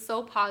 and he was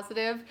so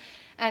positive.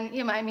 And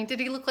you know, I mean, did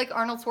he look like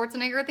Arnold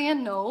Schwarzenegger at the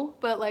end? No,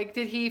 but like,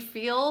 did he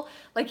feel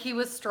like he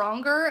was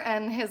stronger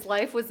and his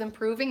life was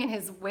improving and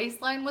his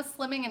waistline was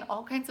slimming and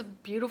all kinds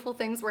of beautiful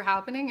things were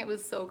happening? It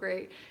was so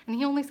great. And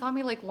he only saw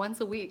me like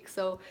once a week.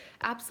 So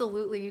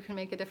absolutely you can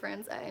make a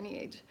difference at any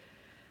age.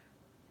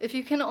 If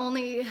you can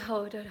only,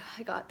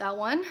 I got that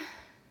one.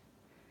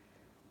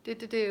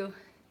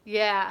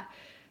 Yeah.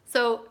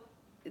 So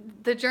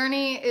the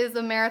journey is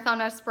a marathon,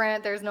 not a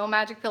sprint. There's no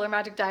magic pill or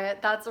magic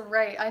diet. That's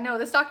right. I know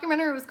this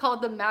documentary was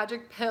called The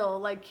Magic Pill.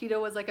 Like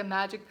keto was like a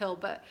magic pill,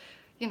 but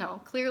you know,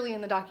 clearly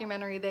in the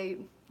documentary, they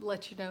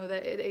let you know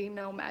that it ain't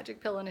no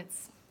magic pill, and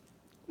it's,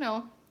 you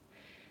know,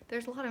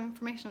 there's a lot of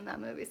information in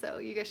that movie. So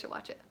you guys should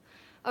watch it.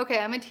 Okay.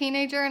 I'm a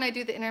teenager and I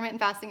do the intermittent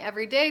fasting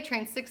every day,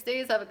 train 6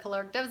 days, I have a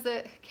caloric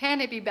deficit.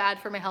 Can it be bad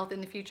for my health in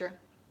the future?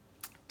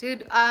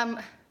 Dude,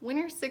 when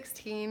you're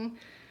 16,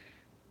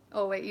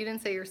 oh wait, you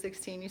didn't say you're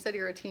 16, you said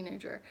you're a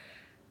teenager.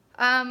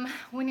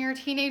 When you're a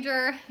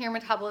teenager, your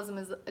metabolism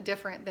is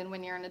different than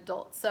when you're an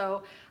adult.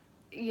 So,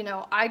 you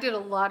know, I did a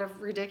lot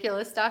of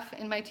ridiculous stuff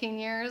in my teen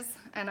years,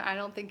 and I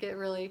don't think it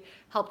really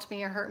helped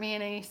me or hurt me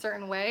in any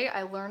certain way.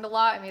 I learned a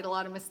lot, I made a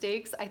lot of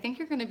mistakes. I think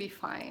you're gonna be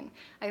fine.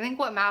 I think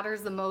what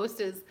matters the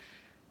most is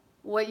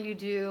what you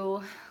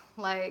do,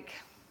 like,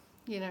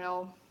 you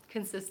know,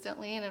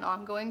 consistently in an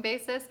ongoing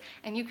basis,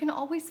 and you can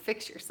always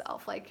fix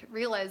yourself. Like,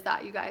 realize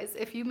that, you guys.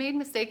 If you made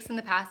mistakes in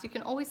the past, you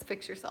can always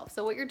fix yourself.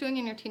 So what you're doing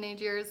in your teenage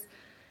years,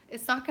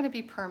 it's not going to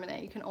be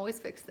permanent. You can always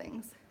fix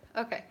things.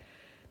 Okay.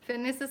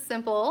 Fitness is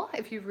simple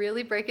if you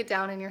really break it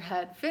down in your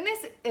head. Fitness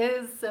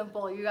is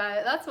simple, you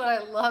guys. That's what I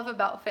love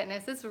about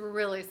fitness. It's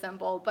really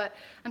simple, but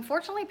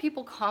unfortunately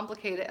people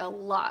complicate it a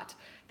lot.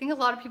 I think a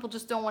lot of people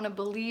just don't want to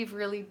believe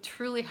really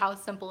truly how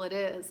simple it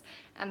is,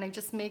 and they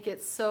just make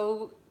it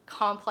so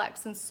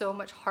complex and so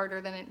much harder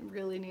than it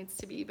really needs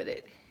to be, but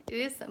it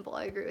is simple.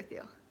 I agree with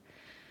you.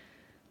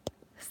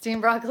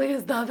 Steamed broccoli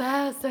is the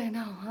best. I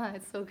know, huh?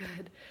 It's so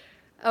good.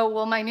 Oh,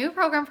 will my new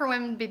program for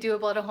women be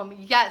doable at home?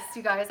 Yes,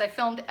 you guys. I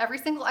filmed every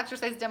single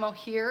exercise demo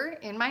here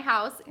in my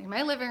house, in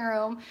my living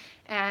room,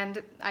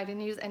 and I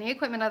didn't use any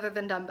equipment other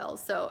than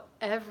dumbbells. So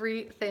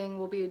everything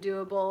will be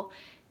doable,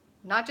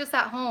 not just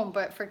at home,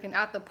 but freaking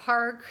at the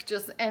park,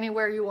 just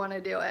anywhere you want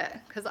to do it.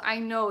 Because I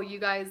know you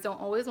guys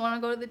don't always want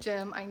to go to the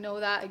gym. I know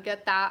that. I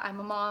get that. I'm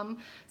a mom.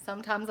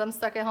 Sometimes I'm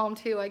stuck at home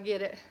too. I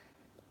get it.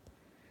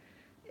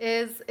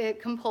 Is it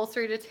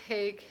compulsory to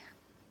take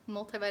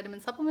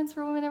multivitamin supplements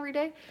for women every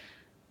day?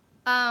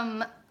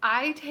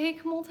 I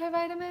take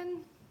multivitamin.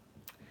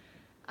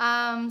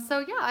 So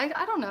yeah,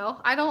 I don't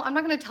know. I'm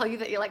not going to tell you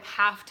that you like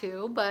have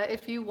to, but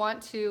if you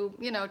want to,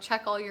 you know,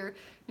 check all your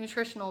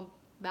nutritional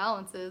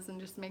balances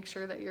and just make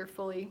sure that you're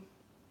fully,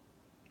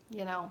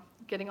 you know,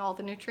 getting all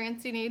the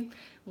nutrients you need,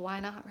 why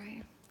not,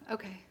 right?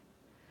 Okay.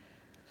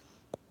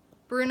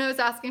 Bruno's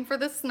asking for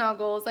the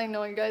snuggles. I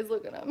know you guys,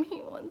 look at him.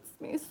 He wants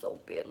me so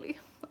badly.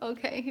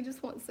 Okay, he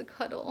just wants to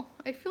cuddle.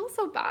 I feel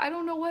so bad. I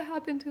don't know what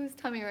happened to his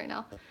tummy right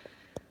now.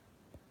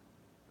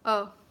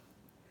 Oh,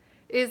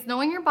 is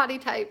knowing your body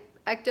type,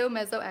 ecto,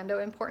 meso, endo,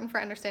 important for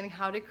understanding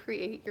how to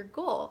create your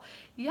goal?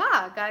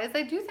 Yeah, guys,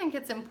 I do think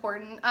it's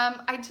important.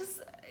 I just,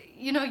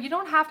 you know, you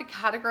don't have to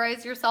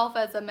categorize yourself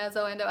as a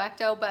meso, endo,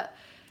 ecto, but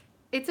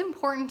it's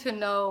important to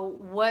know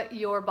what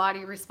your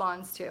body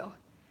responds to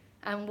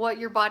and what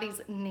your body's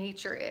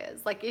nature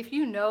is. Like if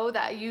you know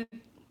that you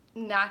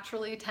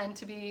naturally tend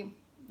to be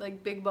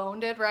like big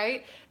boned,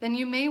 right? Then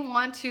you may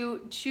want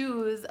to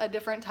choose a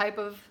different type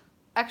of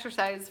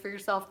exercise for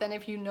yourself than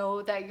if you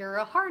know that you're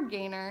a hard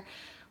gainer.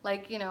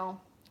 Like, you know,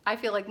 I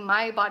feel like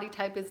my body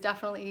type is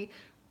definitely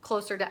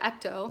closer to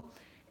ecto.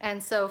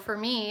 And so for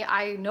me,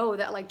 I know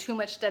that like too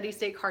much steady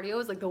state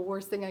cardio is like the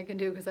worst thing I can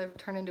do because I've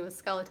turned into a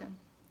skeleton.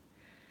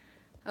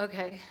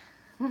 Okay.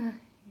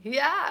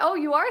 Yeah. Oh,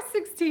 you are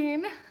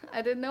 16.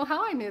 I didn't know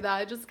how I knew that.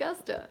 I just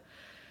guessed it.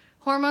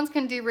 Hormones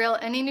can derail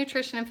any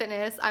nutrition and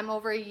fitness. I'm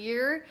over a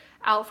year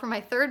out from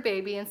my third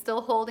baby and still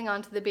holding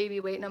on to the baby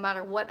weight no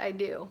matter what I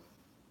do.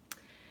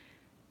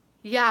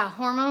 Yeah,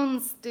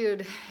 hormones,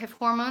 dude, if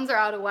hormones are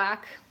out of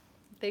whack,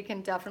 they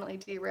can definitely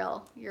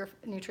derail your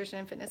nutrition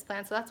and fitness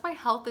plan. So that's why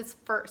health is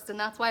first. And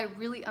that's why I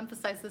really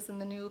emphasize this in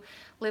the new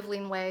Live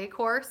Lean Way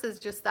course, is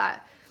just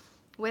that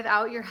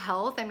without your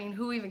health, I mean,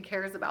 who even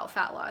cares about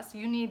fat loss?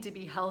 You need to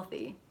be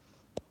healthy.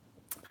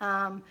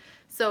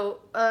 Still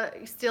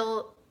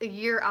a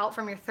year out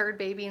from your third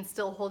baby and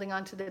still holding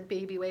on to the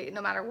baby weight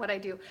no matter what I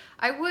do.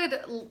 I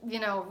would, you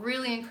know,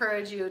 really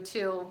encourage you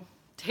to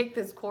take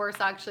this course.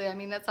 Actually, I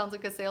mean, that sounds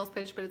like a sales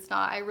pitch, but it's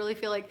not. I really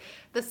feel like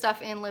the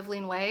stuff in Live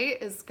Lean Way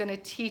is going to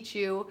teach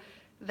you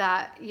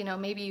that, you know,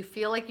 maybe you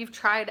feel like you've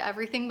tried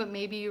everything, but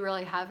maybe you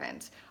really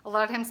haven't. A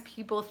lot of times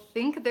people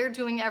think they're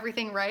doing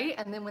everything right,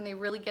 and then when they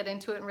really get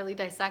into it and really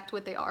dissect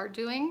what they are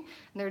doing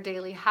and their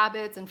daily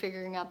habits and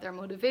figuring out their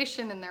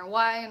motivation and their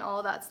why and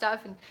all that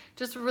stuff, and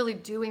just really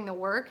doing the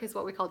work is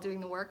what we call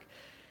doing the work,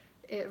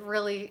 it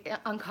really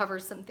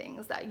uncovers some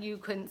things that you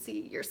couldn't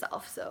see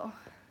yourself. So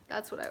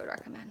that's what I would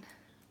recommend.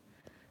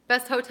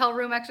 Best hotel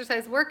room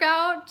exercise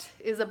workout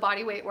is a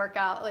body weight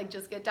workout. Like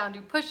just get down,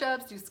 do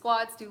push-ups, do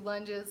squats, do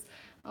lunges.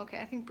 Okay,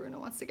 I think Bruno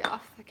wants to get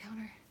off the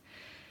counter.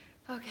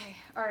 Okay,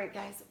 all right,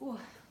 guys. Ooh.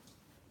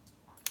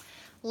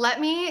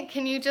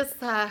 Can you just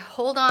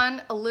hold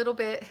on a little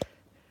bit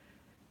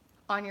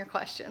on your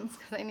questions,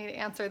 because I need to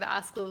answer the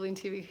Ask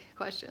LiveLeanTV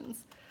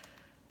questions.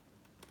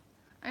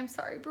 I'm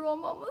sorry, Bru,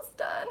 I'm almost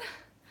done.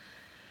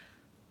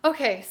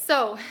 Okay,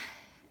 so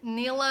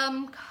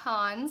Neelam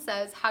Khan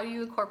says, how do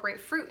you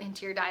incorporate fruit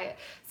into your diet?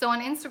 So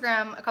on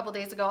Instagram a couple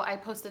days ago, I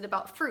posted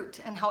about fruit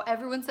and how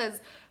everyone says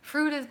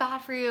fruit is bad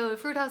for you,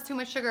 fruit has too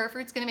much sugar,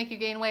 fruit's gonna make you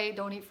gain weight,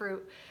 don't eat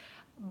fruit.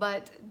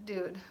 But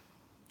dude,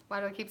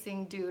 why do I keep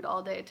seeing dude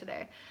all day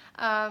today?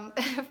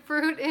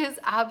 Fruit is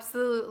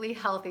absolutely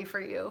healthy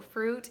for you.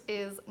 Fruit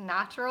is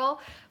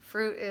natural.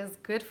 Fruit is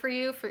good for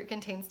you. Fruit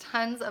contains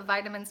tons of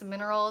vitamins and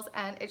minerals,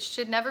 and it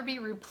should never be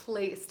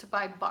replaced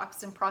by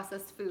boxed and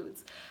processed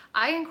foods.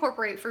 I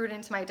incorporate fruit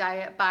into my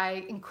diet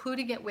by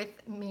including it with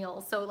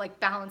meals, so like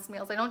balanced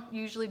meals. I don't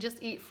usually just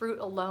eat fruit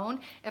alone.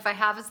 If I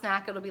have a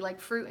snack, it'll be like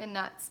fruit and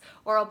nuts,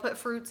 or I'll put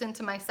fruits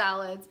into my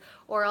salads,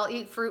 or I'll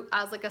eat fruit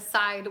as like a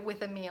side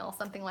with a meal,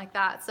 something like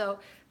that. So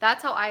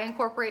that's how I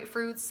incorporate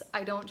fruits.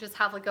 I don't just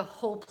have like a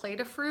whole plate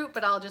of fruit,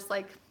 but I'll just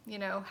like, you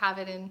know, have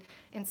it in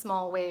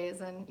small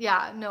ways. And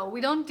yeah, no, we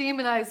don't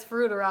demonize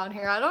fruit around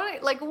here. I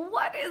don't, like,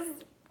 what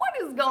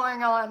is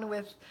going on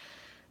with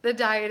the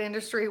diet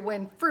industry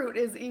when fruit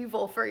is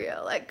evil for you?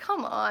 Like,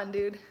 come on,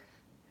 dude.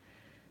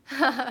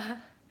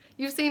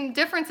 You've seen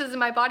differences in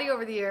my body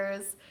over the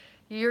years.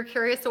 You're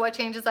curious to what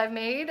changes I've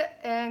made,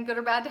 and good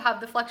or bad to have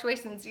the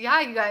fluctuations.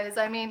 Yeah, you guys,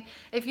 I mean,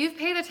 if you've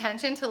paid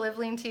attention to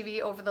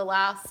LiveLeanTV over the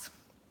last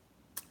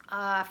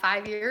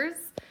 5 years,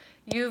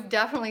 you've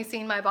definitely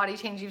seen my body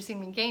change. You've seen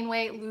me gain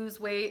weight, lose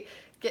weight,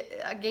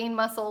 gain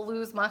muscle,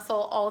 lose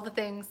muscle, all the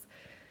things.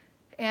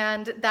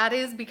 And that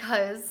is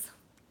because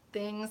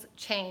things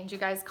change. You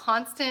guys,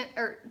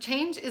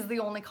 change is the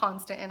only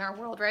constant in our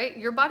world, right?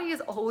 Your body is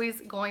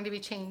always going to be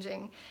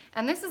changing.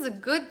 And this is a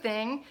good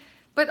thing.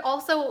 But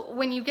also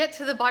when you get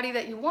to the body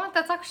that you want,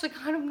 that's actually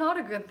kind of not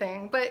a good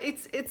thing. But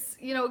it's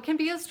you know, it can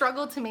be a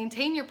struggle to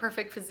maintain your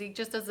perfect physique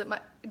just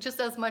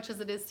as much as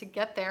it is to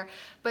get there.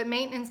 But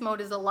maintenance mode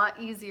is a lot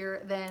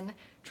easier than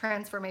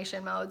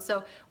transformation mode.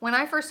 So when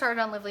I first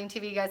started on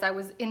LiveLeanTV, guys, I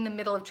was in the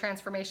middle of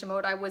transformation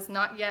mode. I was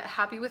not yet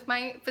happy with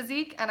my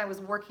physique, and I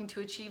was working to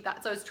achieve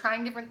that. So I was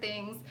trying different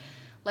things.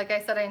 Like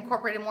I said, I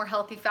incorporated more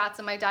healthy fats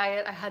in my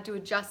diet. I had to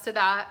adjust to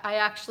that.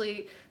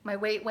 My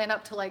weight went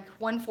up to like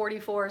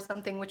 144 or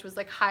something, which was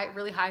like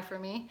really high for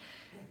me.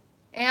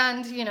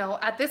 And, you know,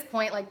 at this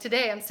point, like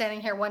today, I'm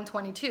standing here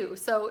 122.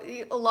 So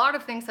a lot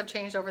of things have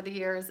changed over the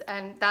years,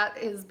 and that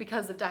is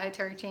because of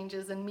dietary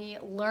changes and me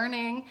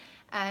learning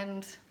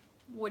and,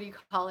 what do you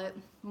call it,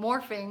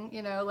 morphing,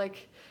 you know,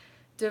 like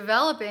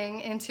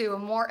developing into a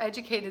more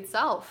educated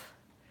self.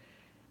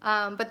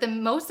 But the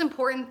most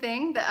important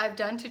thing that I've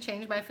done to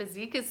change my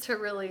physique is to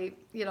really,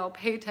 you know,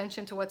 pay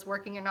attention to what's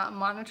working and not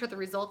monitor the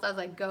results as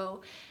I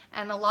go.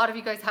 And a lot of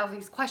you guys have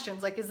these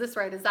questions like, is this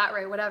right? Is that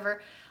right?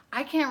 Whatever.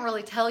 I can't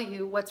really tell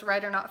you what's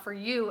right or not for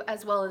you,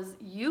 as well as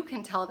you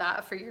can tell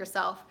that for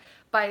yourself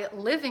by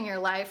living your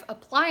life,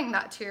 applying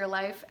that to your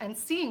life, and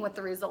seeing what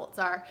the results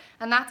are.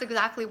 And that's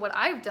exactly what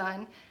I've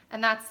done.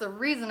 And that's the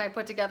reason I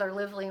put together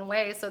Live Lean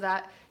Way, so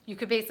that you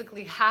could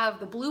basically have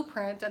the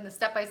blueprint and the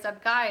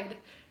step-by-step guide,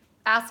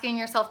 asking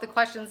yourself the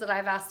questions that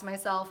I've asked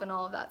myself and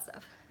all of that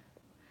stuff.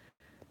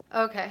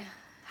 Okay,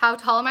 how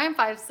tall am I? I'm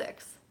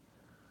 5'6".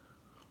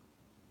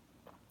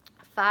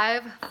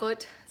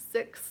 5'6".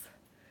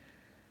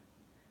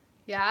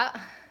 Yeah.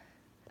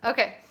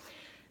 Okay.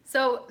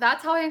 So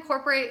that's how I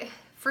incorporate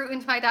fruit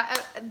into my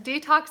diet.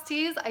 Detox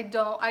teas, I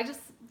just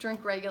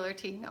drink regular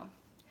tea.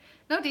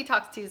 No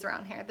detox teas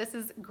around here. This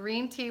is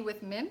green tea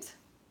with mint.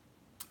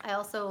 I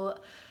also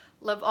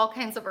love all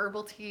kinds of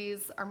herbal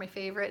teas are my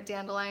favorite.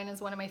 Dandelion is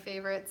one of my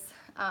favorites,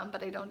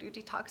 but I don't do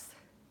detox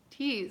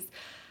teas.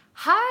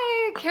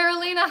 Hi,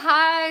 Carolina.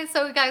 Hi.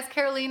 So guys,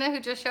 Carolina,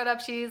 who just showed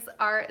up, she's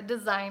our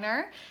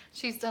designer.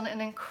 She's done an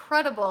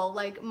incredible,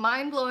 like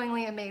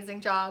mind-blowingly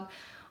amazing job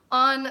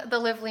on the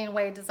Live Lean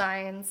Way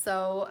design.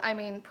 So, I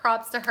mean,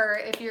 props to her.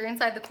 If you're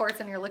inside the course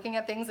and you're looking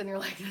at things and you're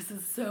like, this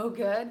is so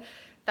good,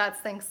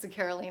 that's thanks to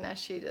Carolina.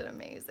 She did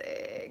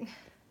amazing.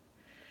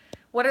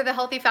 What are the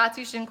healthy fats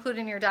you should include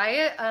in your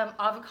diet?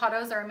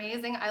 Avocados are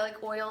amazing. I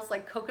like oils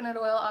like coconut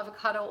oil,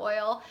 avocado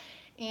oil,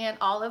 and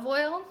olive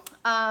oil.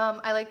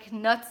 I like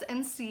nuts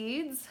and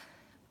seeds.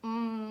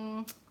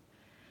 And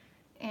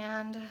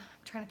I'm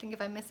trying to think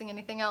if I'm missing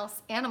anything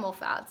else. Animal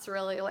fats,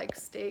 really, like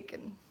steak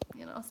and,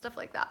 you know, stuff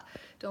like that.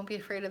 Don't be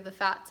afraid of the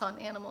fats on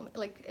animal,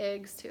 like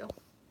eggs too.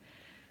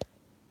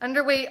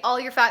 Underweight, all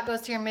your fat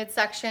goes to your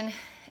midsection.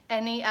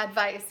 Any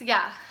advice?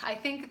 Yeah, I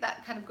think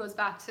that kind of goes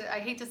back to, I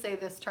hate to say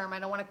this term, I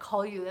don't want to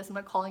call you this, I'm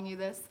not calling you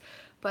this,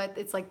 but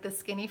it's like the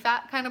skinny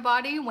fat kind of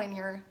body when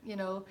you're, you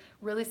know,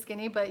 really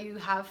skinny, but you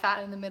have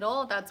fat in the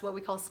middle. That's what we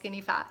call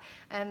skinny fat.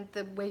 And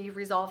the way you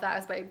resolve that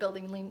is by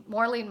building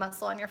more lean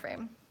muscle on your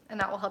frame. And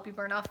that will help you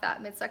burn off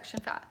that midsection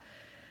fat.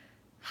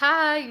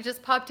 Hi, you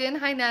just popped in.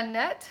 Hi,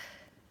 Nanette.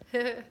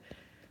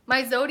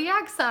 My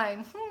zodiac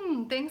sign.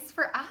 Thanks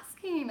for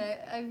asking.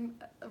 I'm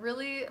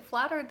really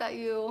flattered that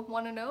you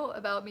want to know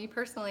about me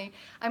personally.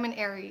 I'm an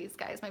Aries,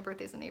 guys. My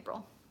birthday's in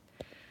April.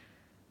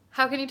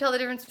 How can you tell the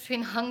difference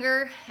between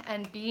hunger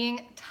and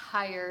being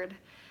tired?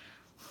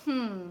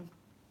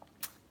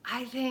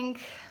 I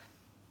think,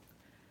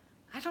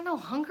 I don't know,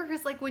 hunger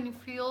is like when you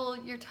feel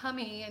your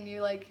tummy and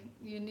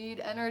you need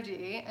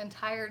energy, and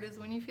tired is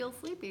when you feel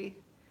sleepy.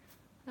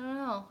 I don't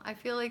know. I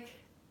feel like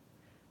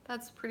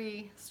that's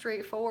pretty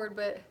straightforward,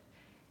 but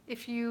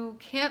if you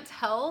can't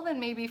tell, then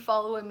maybe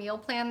follow a meal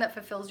plan that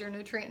fulfills your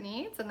nutrient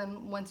needs, and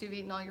then once you've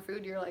eaten all your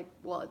food, you're like,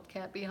 well, it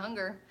can't be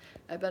hunger.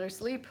 I better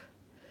sleep.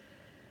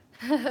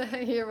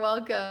 You're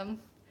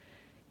welcome.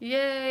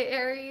 Yay,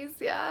 Aries,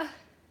 yeah.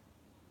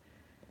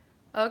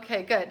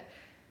 Okay, good.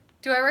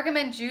 Do I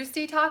recommend juice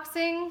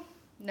detoxing?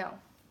 No,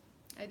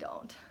 I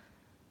don't.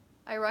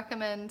 I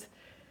recommend,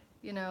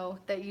 you know,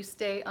 that you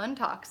stay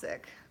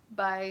untoxic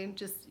by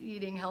just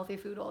eating healthy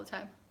food all the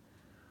time.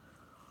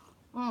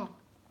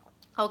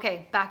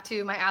 Okay, back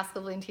to my Ask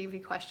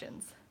LiveLeanTV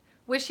questions.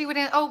 Wish you would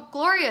answer. Oh,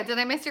 Gloria, did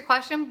I miss your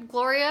question?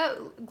 Gloria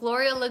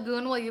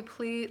Lagoon, will you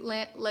please,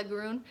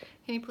 Lagoon,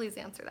 can you please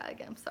answer that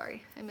again? I'm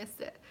sorry, I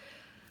missed it.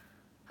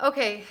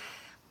 Okay.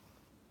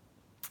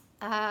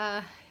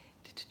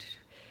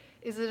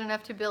 Is it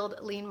enough to build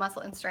lean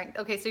muscle and strength?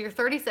 Okay, so you're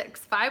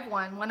 36, 5'1",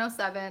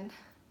 107,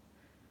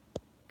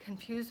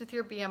 confused with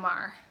your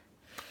BMR.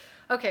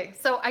 Okay,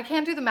 so I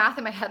can't do the math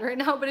in my head right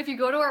now, but if you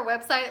go to our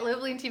website,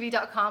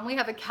 LiveLeanTV.com, we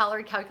have a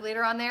calorie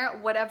calculator on there.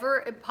 Whatever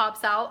it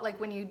pops out, like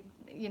when you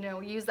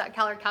use that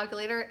calorie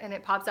calculator and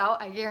it pops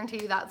out, I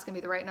guarantee you that's gonna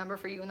be the right number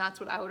for you, and that's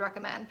what I would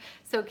recommend.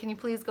 So can you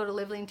please go to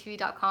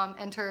LiveLeanTV.com,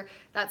 enter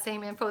that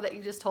same info that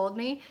you just told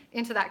me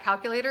into that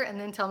calculator, and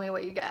then tell me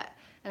what you get.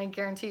 And I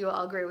guarantee you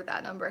I'll agree with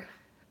that number.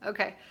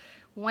 Okay.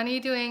 When are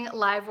you doing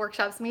live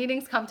workshops,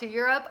 meetings? Come to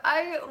Europe.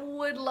 I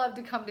would love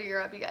to come to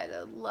Europe, you guys.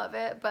 I love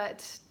it.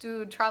 But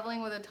dude,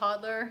 traveling with a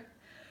toddler,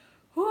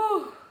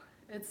 whew,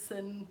 it's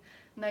a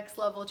next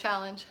level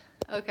challenge.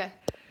 Okay.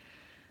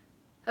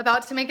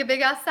 About to make a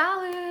big ass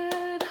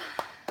salad.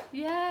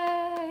 Yay,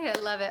 I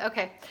love it.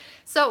 Okay.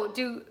 So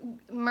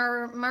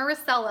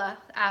Maricela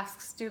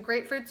asks, do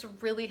grapefruits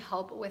really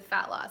help with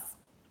fat loss?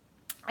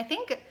 I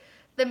think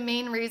the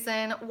main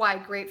reason why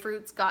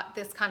grapefruits got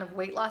this kind of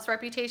weight loss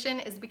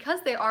reputation is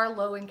because they are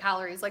low in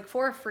calories. Like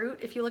for a fruit,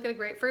 if you look at a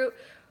grapefruit,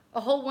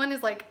 a whole one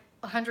is like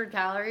 100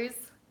 calories,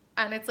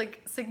 and it's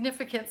like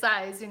significant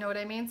size, you know what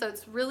I mean? So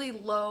it's really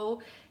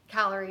low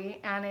calorie,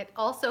 and it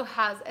also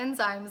has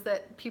enzymes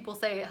that people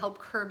say help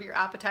curb your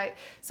appetite.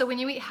 So when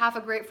you eat half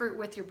a grapefruit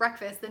with your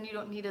breakfast, then you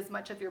don't need as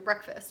much of your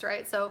breakfast,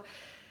 right? So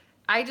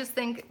I just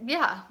think,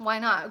 yeah, why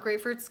not?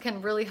 Grapefruits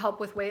can really help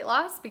with weight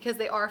loss because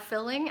they are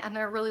filling and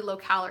they're really low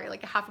calorie.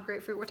 Like a half a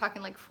grapefruit, we're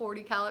talking like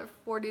 40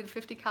 to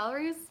 50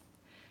 calories.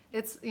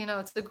 It's, you know,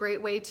 it's a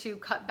great way to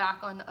cut back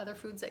on other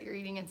foods that you're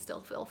eating and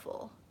still feel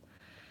full.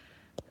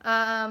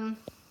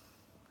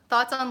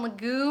 Thoughts on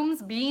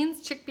legumes,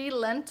 beans, chickpea,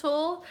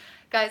 lentil?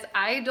 Guys,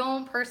 I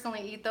don't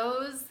personally eat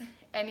those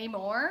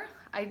anymore.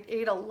 I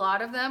ate a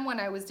lot of them when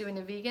I was doing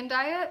a vegan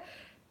diet.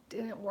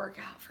 Didn't work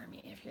out for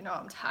me, if you know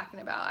what I'm talking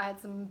about. I had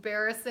some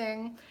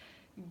embarrassing,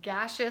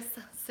 gaseous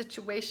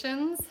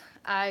situations.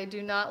 I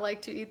do not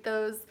like to eat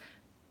those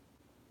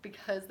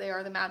because they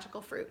are the magical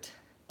fruit.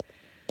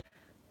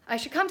 I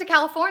should come to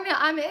California.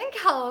 I'm in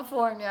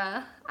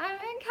California. I'm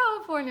in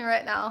California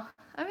right now.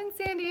 I'm in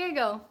San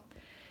Diego.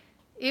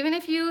 Even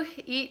if you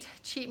eat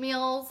cheat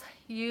meals,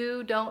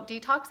 you don't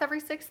detox every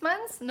 6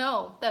 months?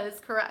 No, that is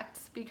correct.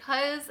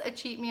 Because a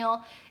cheat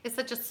meal is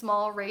such a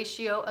small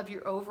ratio of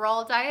your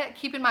overall diet,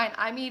 keep in mind,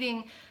 I'm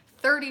eating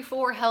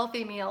 34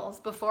 healthy meals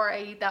before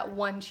I eat that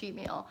one cheat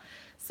meal.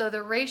 So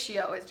the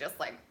ratio is just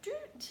like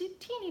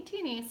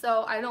teeny.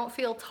 So I don't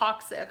feel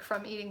toxic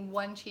from eating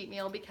one cheat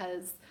meal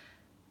because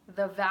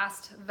the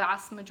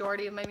vast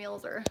majority of my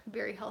meals are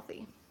very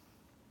healthy.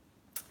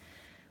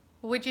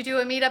 Would you do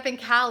a meetup in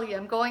Cali?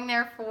 I'm going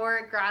there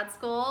for grad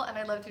school and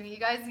I'd love to meet you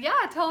guys.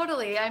 Yeah,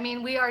 totally. I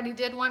mean, we already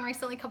did one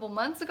recently a couple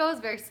months ago.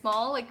 It's very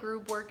small, like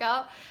group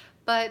workout,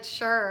 but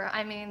sure.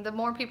 I mean, the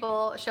more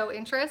people show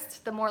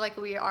interest, the more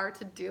likely we are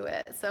to do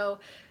it. So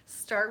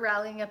start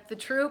rallying up the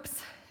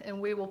troops and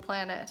we will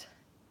plan it.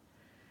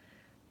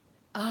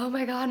 Oh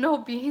my God, no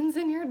beans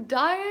in your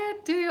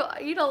diet? Do you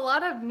eat a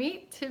lot of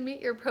meat to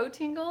meet your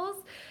protein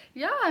goals?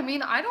 Yeah, I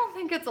mean, I don't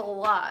think it's a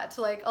lot.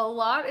 Like, a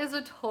lot is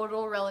a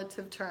total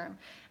relative term.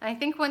 And I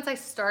think once I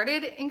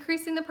started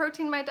increasing the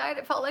protein in my diet,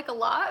 it felt like a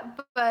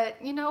lot. But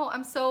you know,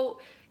 I'm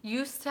so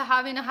used to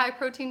having a high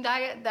protein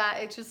diet that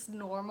it's just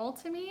normal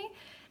to me.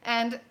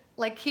 And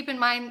like, keep in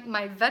mind,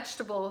 my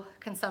vegetable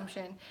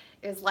consumption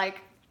is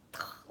like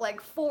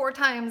 4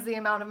 times the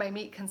amount of my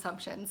meat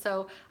consumption.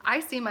 So I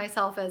see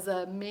myself as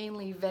a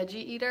mainly veggie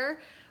eater,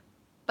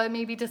 but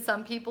maybe to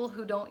some people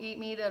who don't eat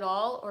meat at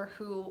all or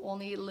who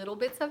only eat little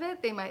bits of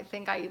it, they might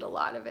think I eat a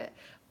lot of it.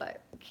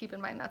 But keep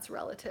in mind, that's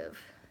relative.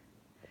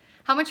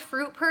 How much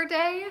fruit per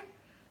day?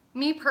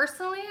 Me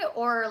personally,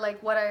 or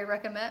like what I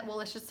recommend? Well,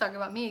 let's just talk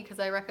about me because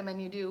I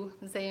recommend you do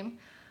the same.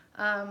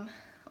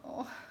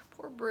 Oh,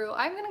 poor Brew.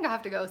 I'm gonna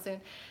have to go soon.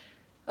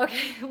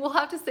 Okay, we'll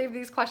have to save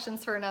these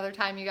questions for another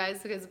time, you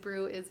guys, because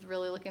Brew is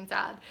really looking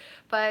sad.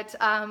 But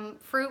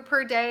fruit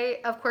per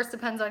day, of course,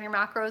 depends on your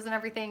macros and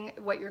everything,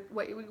 what you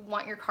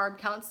want your carb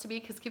counts to be,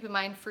 because keep in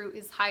mind, fruit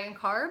is high in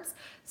carbs.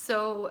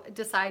 So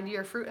decide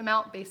your fruit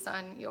amount based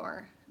on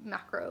your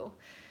macro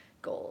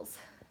goals.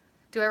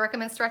 Do I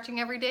recommend stretching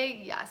every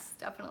day? Yes,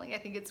 definitely. I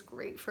think it's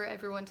great for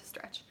everyone to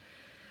stretch.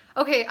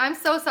 Okay, I'm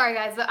so sorry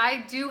guys, but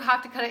I do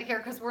have to cut it here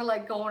because we're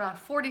like going on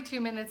 42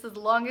 minutes, is the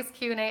longest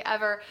Q&A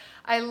ever.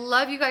 I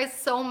love you guys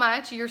so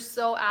much. You're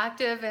so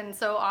active and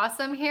so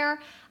awesome here.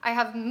 I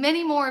have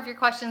many more of your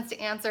questions to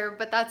answer,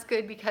 but that's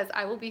good because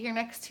I will be here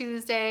next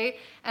Tuesday.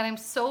 And I'm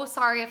so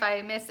sorry if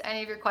I missed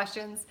any of your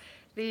questions.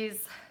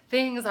 These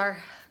things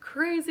are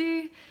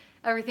crazy.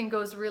 Everything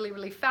goes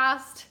really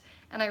fast.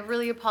 And I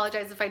really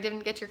apologize if I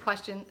didn't get your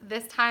question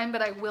this time,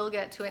 but I will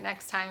get to it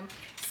next time.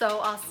 So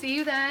I'll see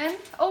you then.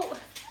 Oh,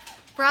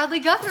 Bradley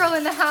Guthrow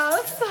in the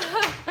house.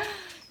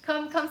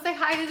 Come say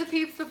hi to the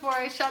peeps before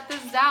I shut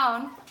this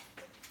down.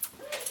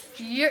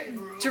 Your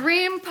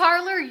Dream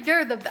Parlor,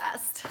 you're the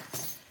best.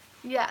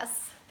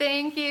 Yes,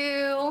 thank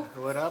you.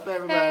 What up,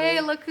 everybody?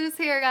 Hey, look who's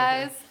here,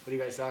 guys. What are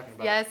you guys talking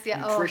about? Yes,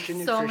 yeah.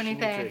 Nutrition, so nutrition, many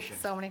things. nutrition.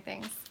 So many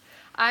things.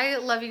 I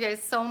love you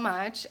guys so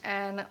much,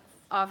 and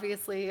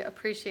obviously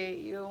appreciate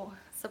you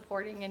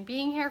supporting and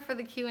being here for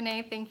the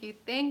Q&A.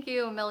 Thank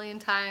you a million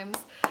times.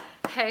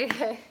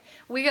 Hey,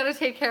 we got to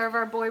take care of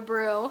our boy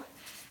Brew.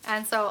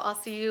 And so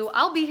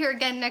I'll be here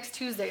again next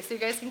Tuesday, so you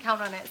guys can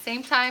count on it.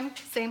 Same time,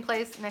 same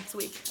place next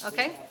week,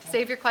 okay?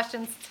 Save your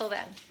questions till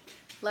then.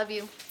 Love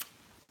you.